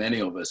think, for many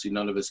of us.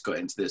 None of us got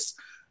into this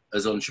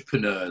as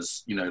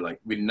entrepreneurs, you know, like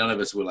none of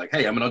us were like,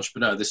 hey, I'm an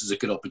entrepreneur. This is a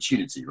good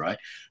opportunity, right?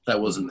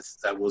 That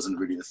wasn't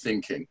really the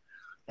thinking.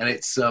 And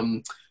it's,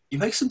 you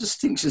make some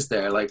distinctions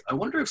there. Like, I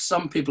wonder if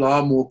some people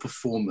are more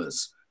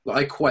performers. Like,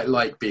 I quite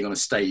like being on a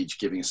stage,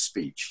 giving a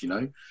speech, you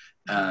know,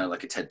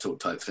 like a TED Talk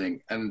type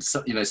thing. And,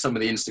 so, you know, some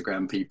of the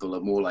Instagram people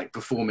are more like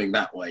performing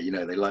that way. You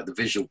know, they like the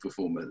visual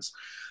performers.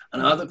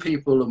 And other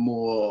people are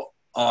more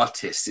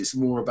artists. It's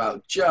more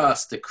about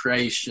just the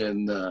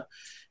creation, the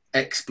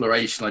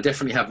exploration. I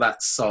definitely have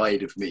that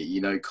side of me, you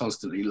know,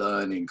 constantly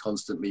learning,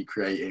 constantly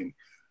creating.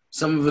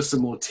 Some of us are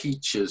more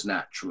teachers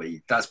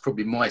naturally. That's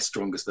probably my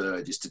strongest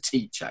urge, is to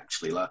teach,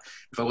 actually. Like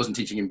if I wasn't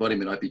teaching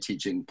embodiment, I'd be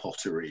teaching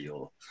pottery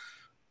or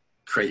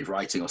creative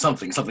writing or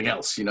something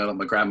else, you know, like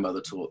my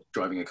grandmother taught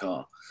driving a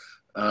car.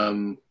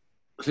 So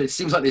it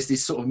seems like there's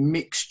these sort of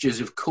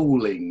mixtures of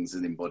callings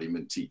in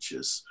embodiment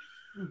teachers.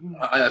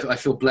 I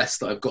feel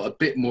blessed that I've got a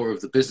bit more of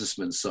the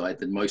businessman side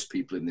than most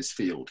people in this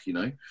field, you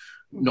know.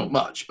 Not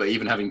much, but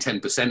even having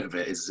 10% of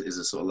it is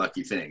a sort of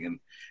lucky thing. And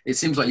it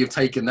seems like you've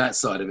taken that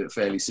side of it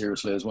fairly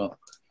seriously as well.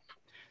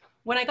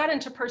 When I got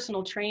into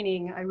personal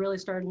training, I really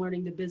started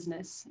learning the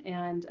business,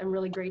 and I'm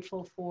really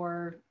grateful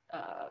for,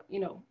 you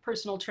know,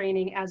 personal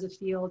training as a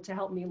field to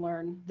help me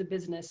learn the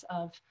business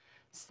of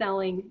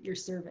selling your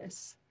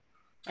service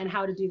and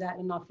how to do that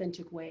in an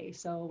authentic way.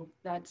 So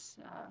that's,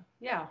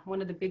 yeah, one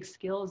of the big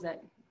skills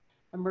that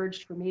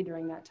emerged for me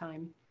during that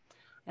time.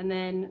 And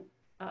then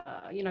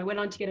you know, I went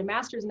on to get a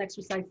master's in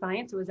exercise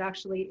science. It was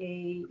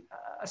actually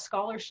a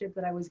scholarship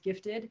that I was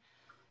gifted.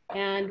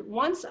 And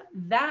once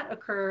that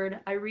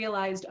occurred, I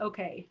realized,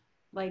 okay,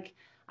 like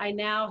I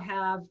now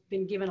have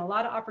been given a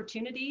lot of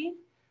opportunity.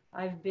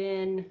 I've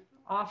been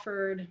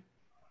offered,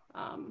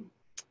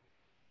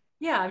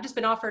 I've just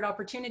been offered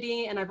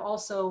opportunity, and I've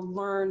also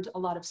learned a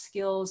lot of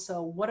skills.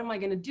 So what am I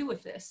going to do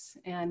with this?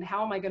 And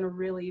how am I going to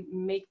really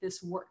make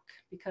this work?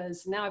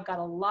 Because now I've got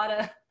a lot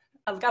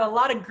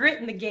of grit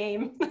in the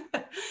game.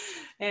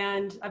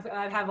 And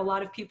I have a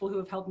lot of people who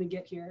have helped me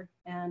get here.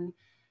 And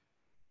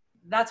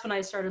that's when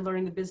I started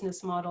learning the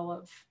business model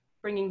of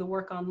bringing the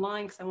work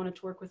online, because I wanted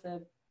to work with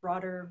a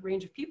broader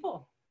range of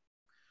people.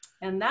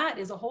 And that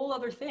is a whole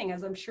other thing,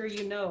 as I'm sure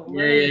you know.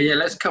 Yeah.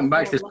 Let's come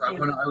back to this.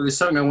 There's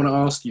something I want to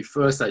ask you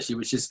first, actually,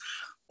 which is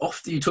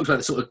often you talked about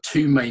the sort of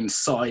two main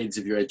sides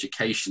of your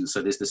education.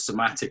 So there's the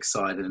somatic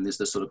side, and then there's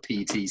the sort of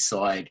PT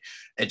side,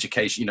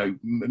 education, you know,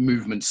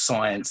 movement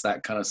science,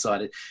 that kind of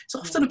side. It's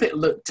often a bit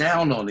looked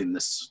down on in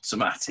the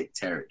somatic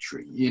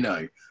territory, you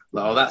know,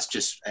 like, oh, that's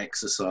just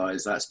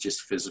exercise, that's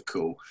just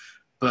physical.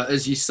 But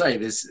as you say,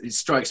 it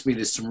strikes me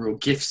there's some real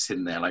gifts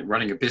in there, like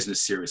running a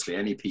business seriously.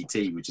 Any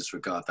PT would just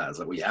regard that as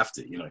like, well, you have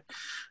to, you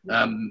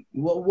know.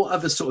 What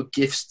other sort of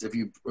gifts have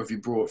you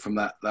brought from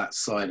that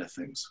side of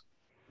things?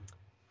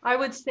 I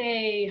would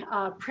say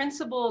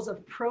principles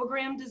of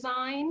program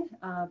design,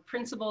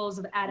 principles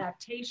of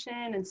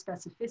adaptation and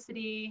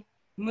specificity,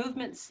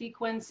 movement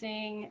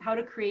sequencing, how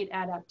to create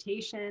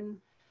adaptation,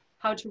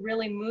 how to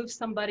really move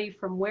somebody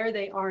from where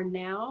they are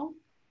now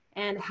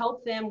and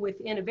help them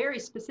within a very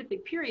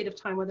specific period of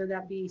time, whether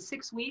that be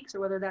 6 weeks or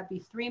whether that be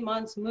 3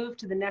 months, move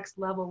to the next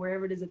level,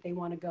 wherever it is that they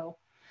want to go.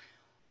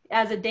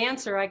 As a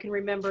dancer, I can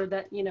remember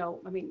that, you know,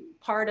 I mean,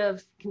 part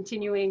of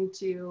continuing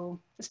to,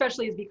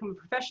 especially as become a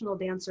professional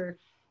dancer,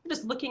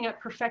 just looking at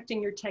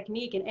perfecting your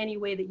technique in any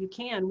way that you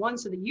can. One,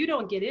 so that you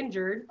don't get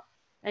injured,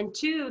 and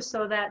two,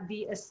 so that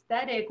the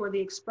aesthetic or the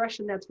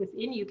expression that's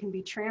within you can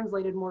be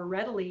translated more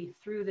readily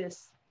through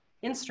this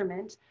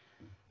instrument.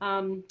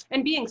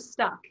 And being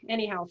stuck,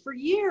 anyhow, for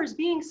years,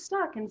 being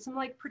stuck in some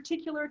like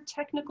particular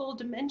technical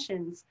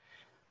dimensions.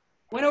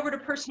 Went over to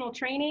personal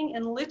training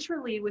and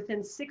literally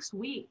within 6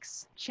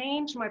 weeks,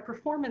 changed my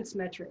performance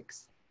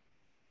metrics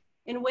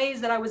in ways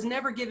that I was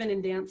never given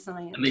in dance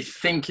science. And they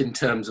think in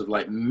terms of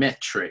like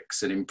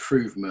metrics and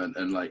improvement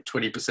and like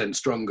 20%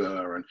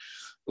 stronger, and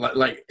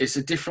like it's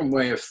a different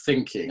way of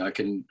thinking. I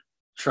can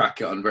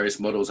track it on various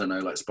models, I know,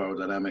 like spiral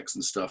dynamics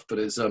and stuff, but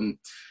it's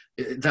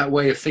that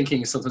way of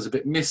thinking is sometimes a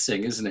bit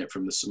missing, isn't it,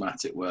 from the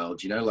somatic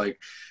world? You know, like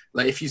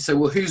if you say,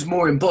 well, who's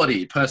more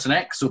embodied, person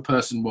X or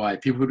person Y?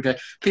 People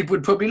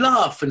would probably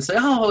laugh and say,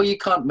 oh, you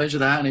can't measure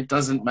that and it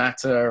doesn't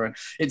matter, and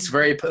it's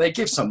they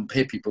give some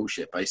hippie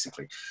bullshit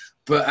basically.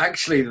 But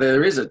actually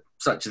there is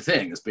such a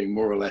thing as being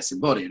more or less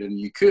embodied, and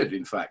you could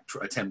in fact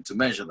attempt to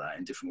measure that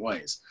in different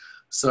ways.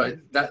 So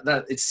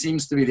that it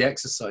seems to be the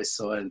exercise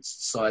science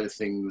side of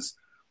things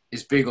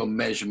is big on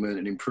measurement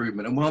and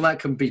improvement, and while that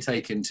can be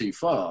taken too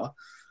far,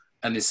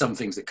 and there's some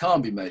things that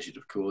can't be measured,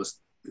 of course,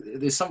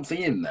 there's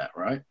something in that,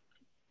 right?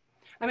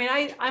 I mean,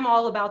 I'm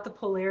all about the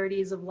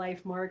polarities of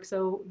life, Mark.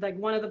 So like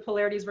one of the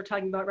polarities we're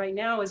talking about right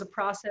now is a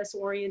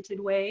process-oriented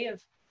way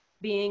of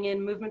being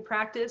in movement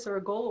practice, or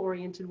a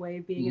goal-oriented way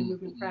of being in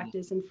movement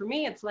practice. And for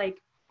me, it's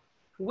like,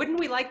 wouldn't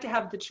we like to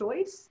have the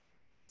choice?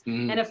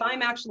 And if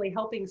I'm actually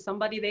helping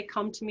somebody, they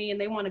come to me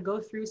and they want to go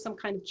through some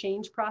kind of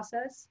change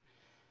process.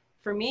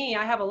 For me,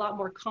 I have a lot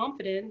more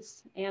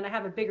confidence and I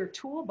have a bigger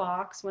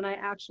toolbox when I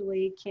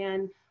actually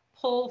can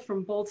pull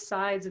from both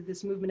sides of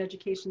this movement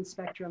education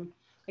spectrum.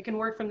 I can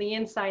work from the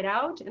inside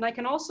out, and I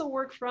can also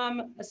work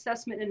from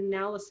assessment and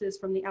analysis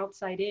from the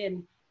outside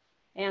in.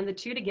 And the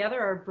two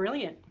together are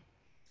brilliant.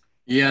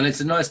 Yeah, and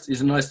it's nice to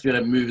be able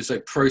to move. It's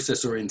like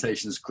process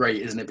orientation is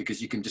great, isn't it? Because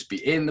you can just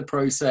be in the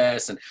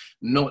process and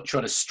not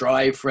trying to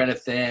strive for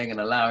anything, and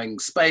allowing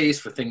space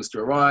for things to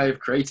arrive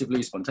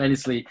creatively,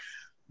 spontaneously.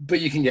 But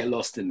you can get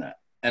lost in that.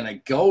 And a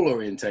goal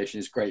orientation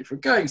is great for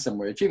going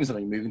somewhere, achieving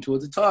something, moving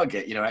towards a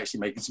target, you know,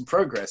 actually making some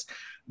progress.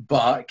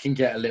 But it can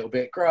get a little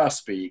bit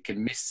graspy. It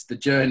can miss the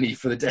journey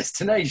for the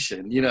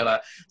destination. You know,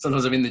 like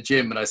sometimes I'm in the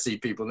gym and I see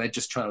people and they're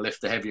just trying to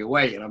lift a heavier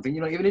weight, and I'm thinking,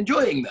 you're not even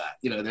enjoying that.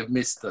 You know, they've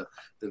missed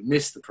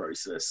the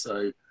process.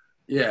 So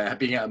yeah,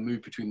 being able to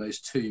move between those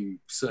two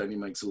certainly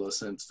makes a lot of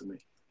sense to me.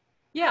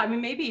 Yeah, I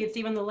mean, maybe it's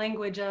even the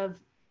language of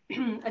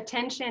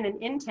attention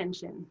and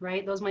intention,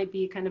 right? Those might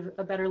be kind of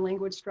a better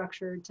language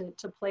structure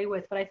to play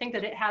with, but I think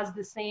that it has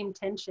the same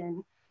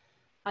tension.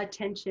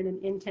 Attention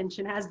and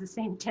intention has the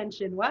same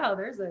tension. Wow,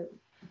 there's a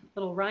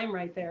little rhyme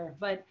right there.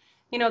 But,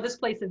 you know, this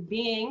place of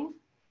being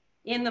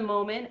in the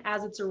moment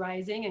as it's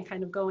arising and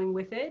kind of going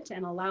with it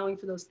and allowing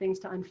for those things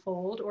to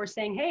unfold, or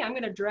saying, hey, I'm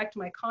going to direct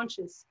my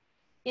conscious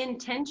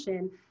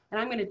intention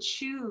and I'm going to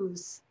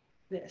choose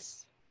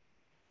this.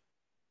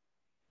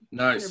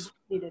 Nice.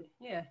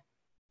 Yeah.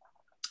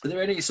 Are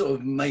there any sort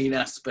of main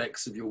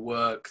aspects of your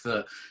work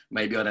that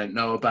maybe I don't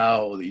know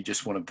about, or that you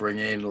just want to bring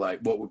in? Like,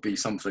 what would be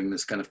something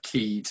that's kind of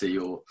key to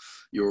your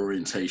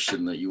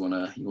orientation that you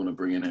want to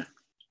bring in here?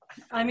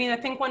 I mean, I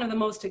think one of the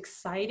most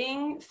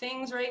exciting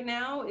things right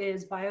now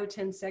is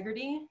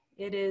bio-tensegrity.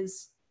 It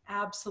is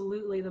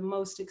absolutely the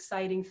most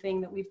exciting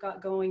thing that we've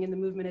got going in the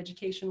movement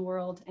education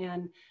world.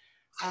 And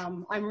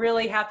I'm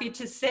really happy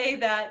to say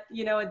that,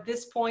 you know, at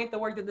this point, the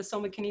work that the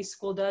Soma Kines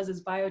School does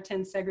is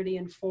bio-tensegrity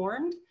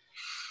informed.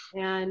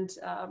 And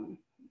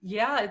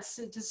yeah, it's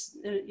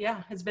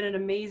been an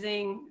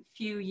amazing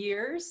few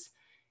years,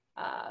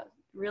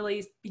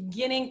 really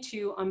beginning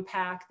to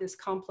unpack this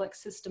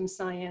complex system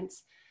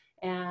science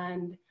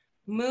and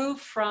move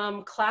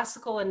from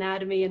classical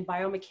anatomy and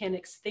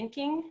biomechanics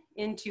thinking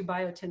into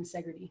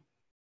biotensegrity.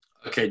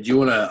 Okay, do you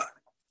want to,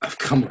 I've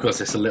come across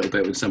this a little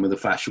bit with some of the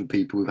fascial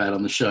people we've had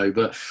on the show,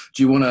 but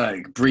do you want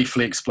to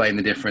briefly explain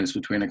the difference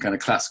between a kind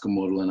of classical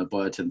model and a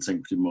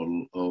biotensegrity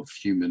model of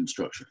human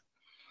structure?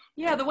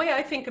 Yeah, the way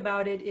I think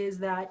about it is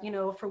that,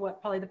 for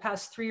probably the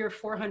past 300 or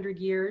 400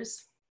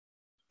 years,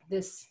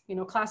 this,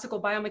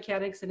 classical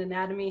biomechanics and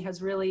anatomy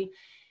has really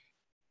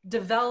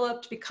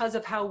developed because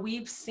of how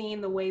we've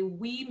seen the way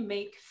we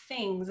make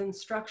things and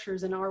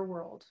structures in our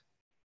world.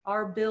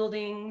 Our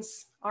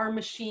buildings, our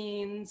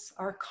machines,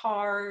 our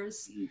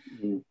cars.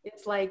 Mm-hmm.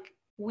 It's like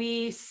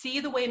we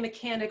see the way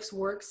mechanics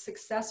work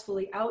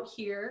successfully out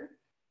here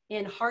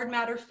in hard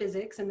matter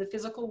physics in the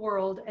physical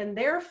world, and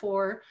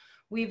therefore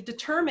we've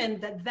determined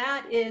that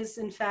that is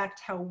in fact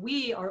how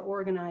we are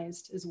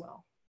organized as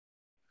well.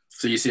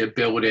 So you see a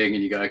building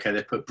and you go, okay,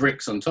 they put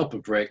bricks on top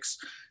of bricks,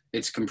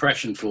 it's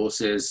compression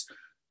forces,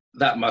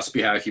 that must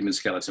be how a human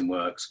skeleton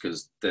works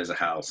because there's a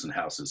house and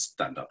houses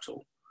stand up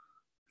tall.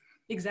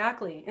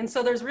 Exactly. And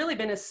so there's really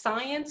been a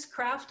science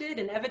crafted,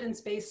 an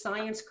evidence-based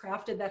science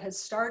crafted that has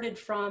started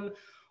from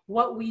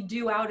what we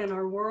do out in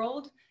our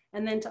world,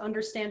 and then to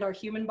understand our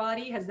human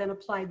body has then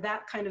applied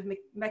that kind of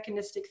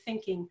mechanistic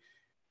thinking.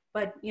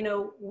 But,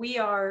 we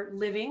are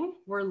living,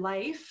 we're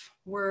life,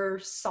 we're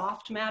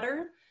soft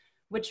matter,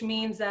 which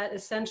means that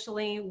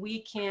essentially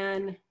we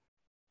can,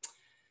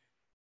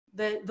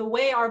 the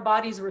way our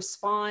bodies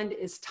respond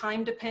is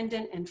time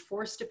dependent and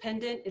force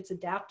dependent. It's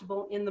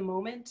adaptable in the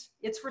moment.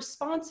 It's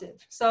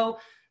responsive. So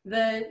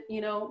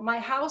my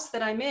house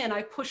that I'm in,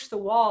 I push the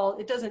wall,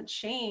 it doesn't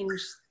change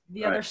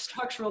the other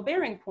structural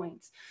bearing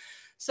points.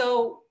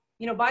 So,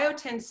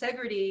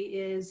 biotensegrity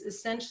is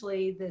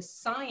essentially this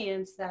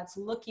science that's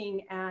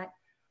looking at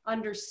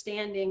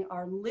understanding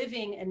our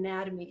living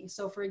anatomy.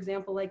 So for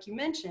example, like you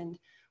mentioned,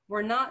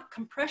 we're not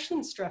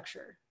compression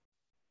structure.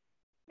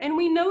 And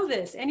we know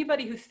this.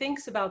 Anybody who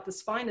thinks about the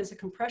spine as a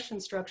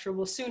compression structure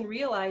will soon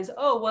realize,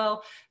 oh,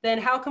 well, then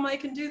how come I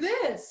can do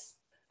this?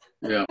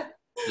 Yeah.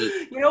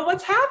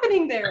 What's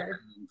happening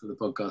there? For the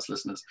podcast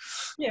listeners.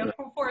 Yeah,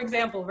 for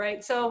example,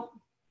 right? So,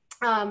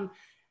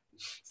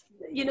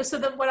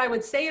 what I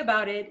would say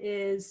about it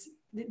is,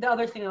 the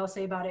other thing I'll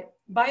say about it,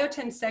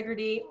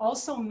 biotensegrity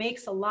also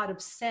makes a lot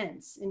of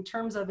sense in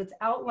terms of its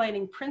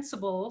outlining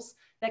principles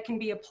that can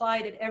be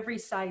applied at every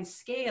size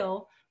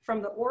scale,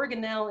 from the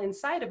organelle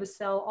inside of a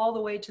cell all the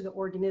way to the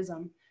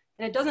organism.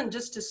 And it doesn't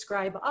just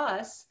describe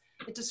us,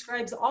 it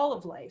describes all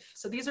of life.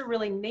 So these are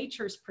really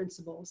nature's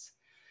principles.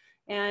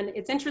 And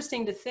it's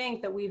interesting to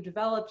think that we've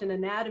developed an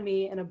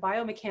anatomy and a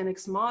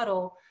biomechanics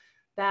model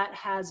that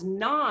has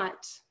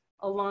not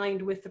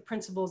aligned with the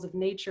principles of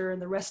nature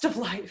and the rest of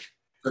life.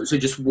 So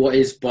just what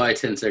is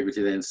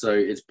biotensegrity then? So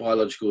it's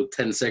biological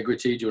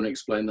tensegrity. Do you want to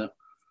explain that?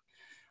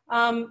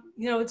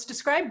 It's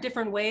described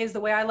different ways. The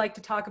way I like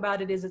to talk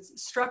about it is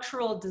it's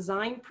structural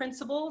design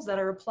principles that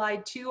are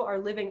applied to our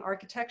living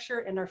architecture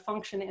and our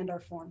function and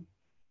our form.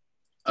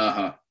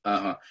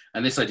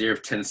 And this idea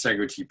of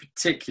tensegrity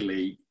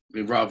particularly,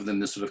 rather than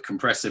the sort of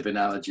compressive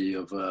analogy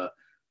of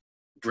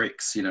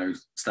bricks,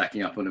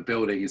 stacking up on a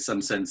building, in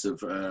some sense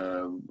of,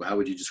 how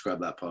would you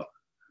describe that part?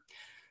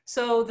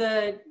 So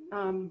the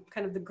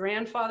kind of the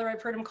grandfather,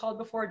 I've heard him called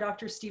before,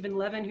 Dr. Stephen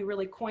Levin, who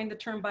really coined the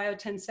term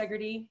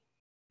biotensegrity,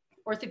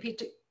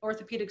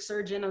 orthopedic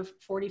surgeon of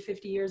 40,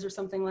 50 years or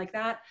something like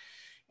that.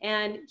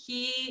 And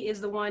he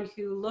is the one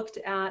who looked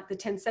at the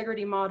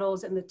tensegrity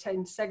models and the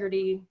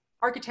tensegrity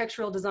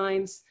architectural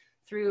designs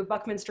through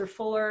Buckminster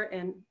Fuller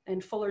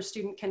and Fuller's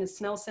student Kenneth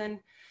Snelson,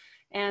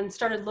 and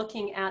started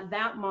looking at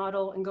that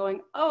model and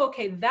going, oh,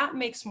 okay, that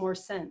makes more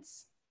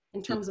sense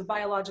in terms of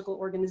biological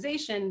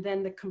organization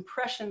than the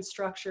compression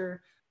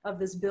structure of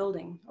this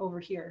building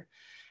over here.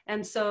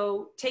 And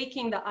so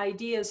taking the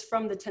ideas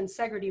from the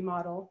tensegrity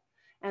model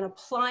and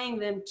applying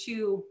them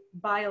to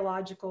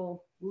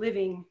biological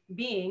living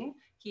being,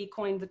 he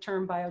coined the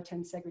term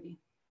biotensegrity.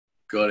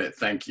 Got it.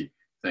 Thank you.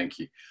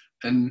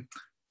 And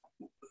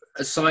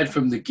aside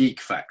from the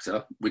geek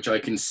factor, which I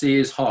can see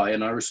is high,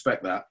 and I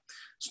respect that,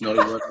 it's not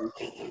a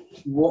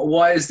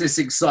why is this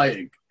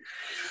exciting?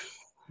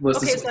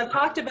 So I've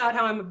talked about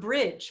how I'm a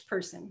bridge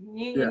person.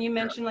 And you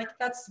mentioned like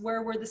that's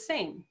where we're the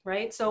same,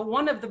 right? So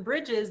one of the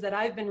bridges that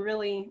I've been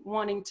really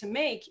wanting to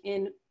make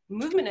in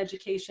movement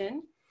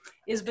education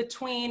is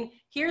between,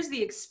 here's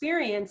the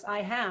experience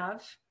I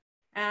have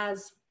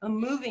as a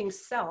moving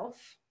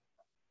self,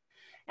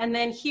 and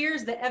then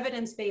here's the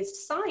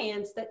evidence-based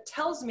science that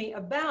tells me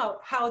about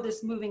how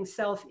this moving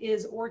self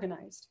is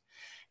organized.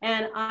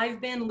 And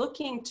I've been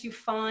looking to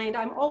find,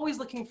 I'm always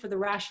looking for the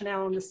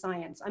rationale in the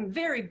science. I'm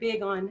very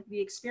big on the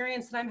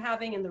experience that I'm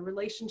having and the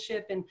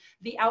relationship and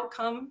the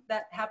outcome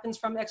that happens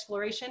from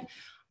exploration.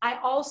 I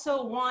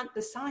also want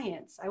the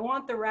science. I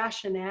want the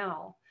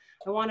rationale.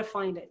 I want to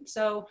find it.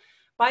 So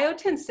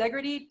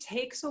biotensegrity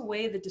takes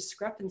away the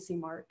discrepancy,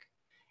 Mark.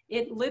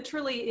 It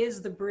literally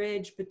is the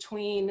bridge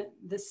between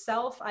the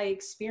self I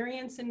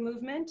experience in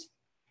movement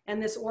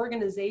and this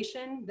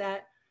organization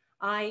that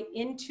I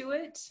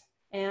intuit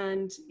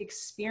and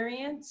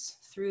experience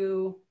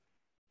through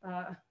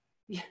all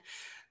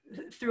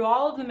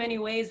of the many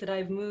ways that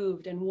I've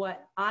moved and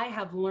what I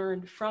have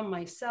learned from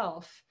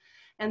myself.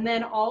 And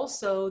then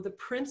also the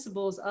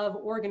principles of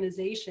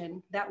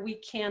organization that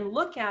we can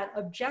look at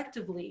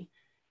objectively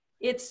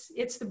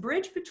it's the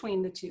bridge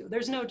between the two.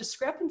 There's no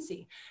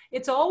discrepancy.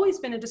 It's always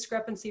been a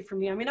discrepancy for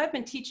me. I mean, I've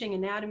been teaching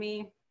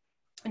anatomy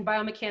and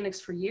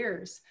biomechanics for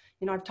years.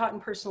 You know, I've taught in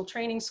personal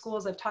training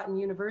schools, I've taught in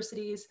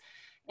universities,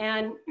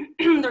 and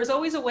there's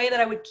always a way that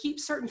I would keep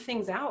certain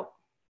things out.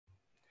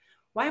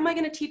 Why am I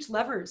going to teach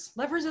levers?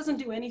 Levers doesn't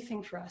do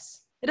anything for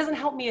us. It doesn't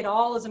help me at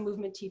all as a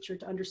movement teacher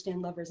to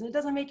understand levers, and it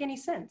doesn't make any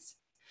sense.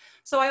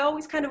 So I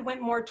always kind of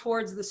went more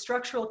towards the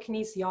structural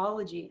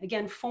kinesiology,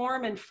 again,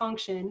 form and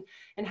function,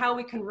 and how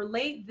we can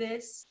relate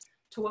this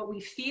to what we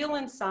feel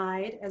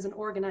inside as an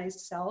organized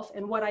self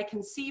and what I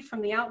can see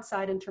from the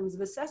outside in terms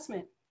of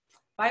assessment.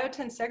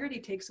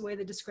 Bio-tensegrity takes away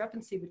the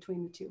discrepancy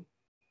between the two.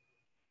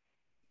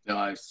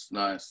 Nice,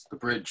 nice. The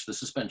bridge, the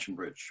suspension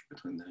bridge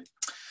between the two.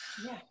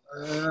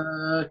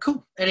 Yeah.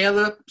 Cool. Any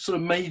other sort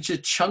of major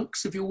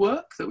chunks of your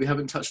work that we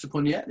haven't touched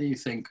upon yet that you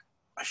think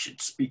I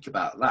should speak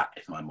about that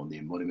if I'm on the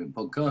Embodiment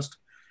Podcast?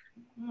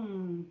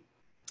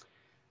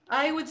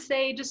 I would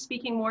say, just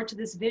speaking more to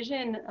this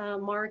vision,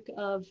 Mark,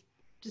 of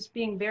just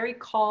being very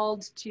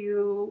called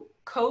to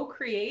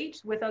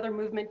co-create with other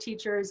movement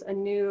teachers a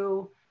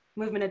new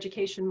movement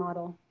education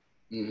model.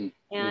 Mm-hmm.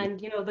 And,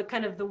 you know, the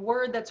kind of the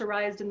word that's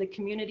arisen in the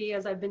community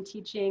as I've been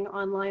teaching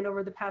online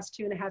over the past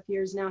 2.5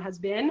 years now has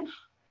been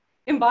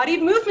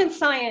embodied movement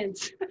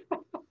science.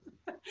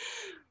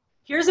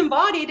 Here's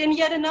embodied in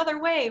yet another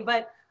way,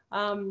 but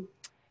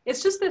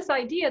it's just this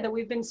idea that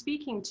we've been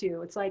speaking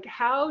to. It's like,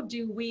 how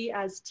do we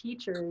as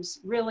teachers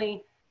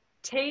really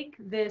take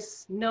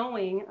this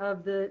knowing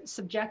of the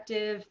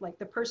subjective, like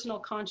the personal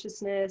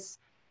consciousness,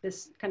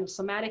 this kind of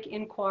somatic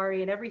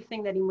inquiry and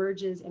everything that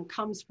emerges and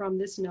comes from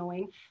this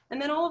knowing,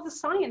 and then all of the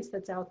science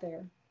that's out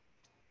there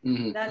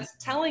that's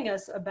telling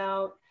us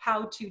about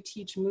how to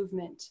teach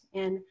movement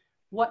and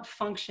what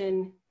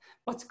function,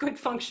 what's good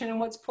function and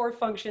what's poor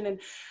function, and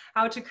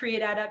how to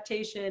create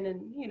adaptation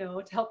and, you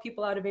know, to help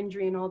people out of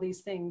injury and all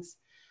these things.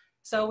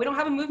 So we don't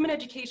have a movement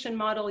education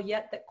model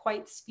yet that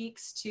quite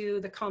speaks to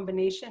the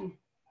combination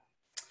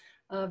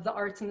of the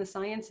arts and the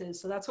sciences.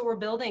 So that's what we're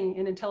building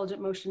in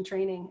intelligent motion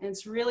training. And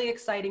it's really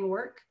exciting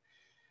work.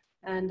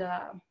 And,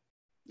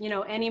 you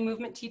know, any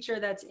movement teacher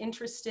that's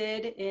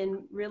interested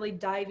in really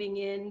diving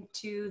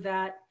into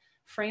that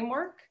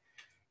framework,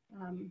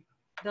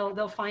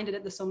 they'll find it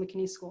at the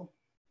Somatic School.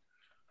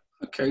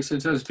 Okay, so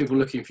in terms of people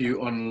looking for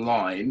you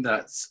online,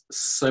 that's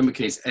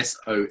Somatic,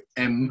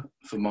 S-O-M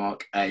for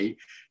Mark A,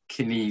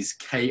 Kinese,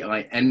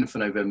 K-I-N for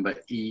November,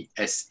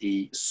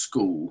 E-S-E,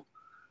 school.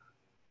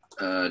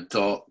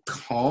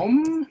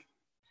 .com?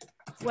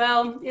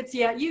 Well, it's,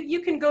 yeah, you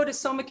can go to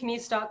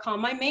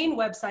somakinese.com. My main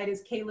website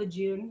is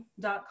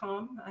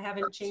kailajune.com. I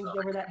haven't changed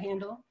over that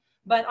handle.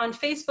 But on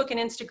Facebook and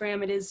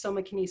Instagram, it is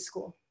Somatic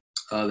School.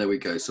 Oh, there we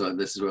go. So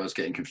this is where I was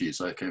getting confused.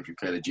 So I came from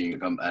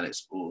kailajune.com and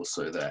it's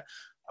also there.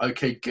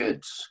 Okay,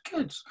 good,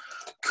 good.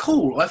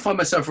 Cool. I find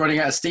myself running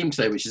out of steam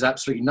today, which is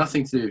absolutely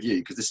nothing to do with you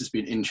because this has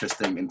been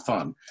interesting and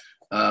fun.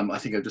 I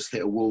think I've just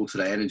hit a wall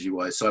today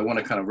energy-wise, so I want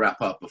to kind of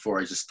wrap up before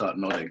I just start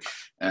nodding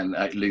and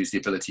lose the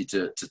ability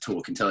to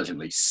talk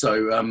intelligently.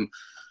 So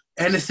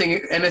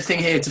anything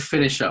here to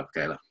finish up,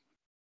 Kaila?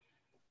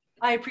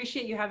 I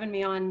appreciate you having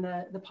me on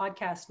the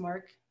podcast,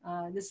 Mark.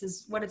 This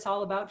is what it's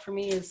all about for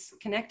me, is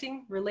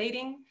connecting,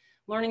 relating,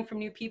 learning from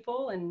new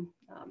people, and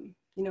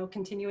you know,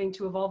 continuing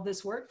to evolve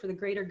this work for the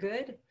greater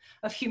good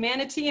of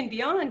humanity and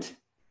beyond.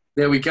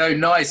 There we go.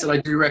 Nice. And I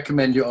do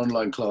recommend your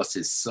online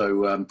classes.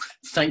 So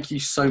thank you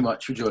so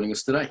much for joining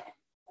us today.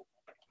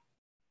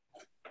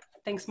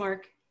 Thanks,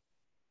 Mark.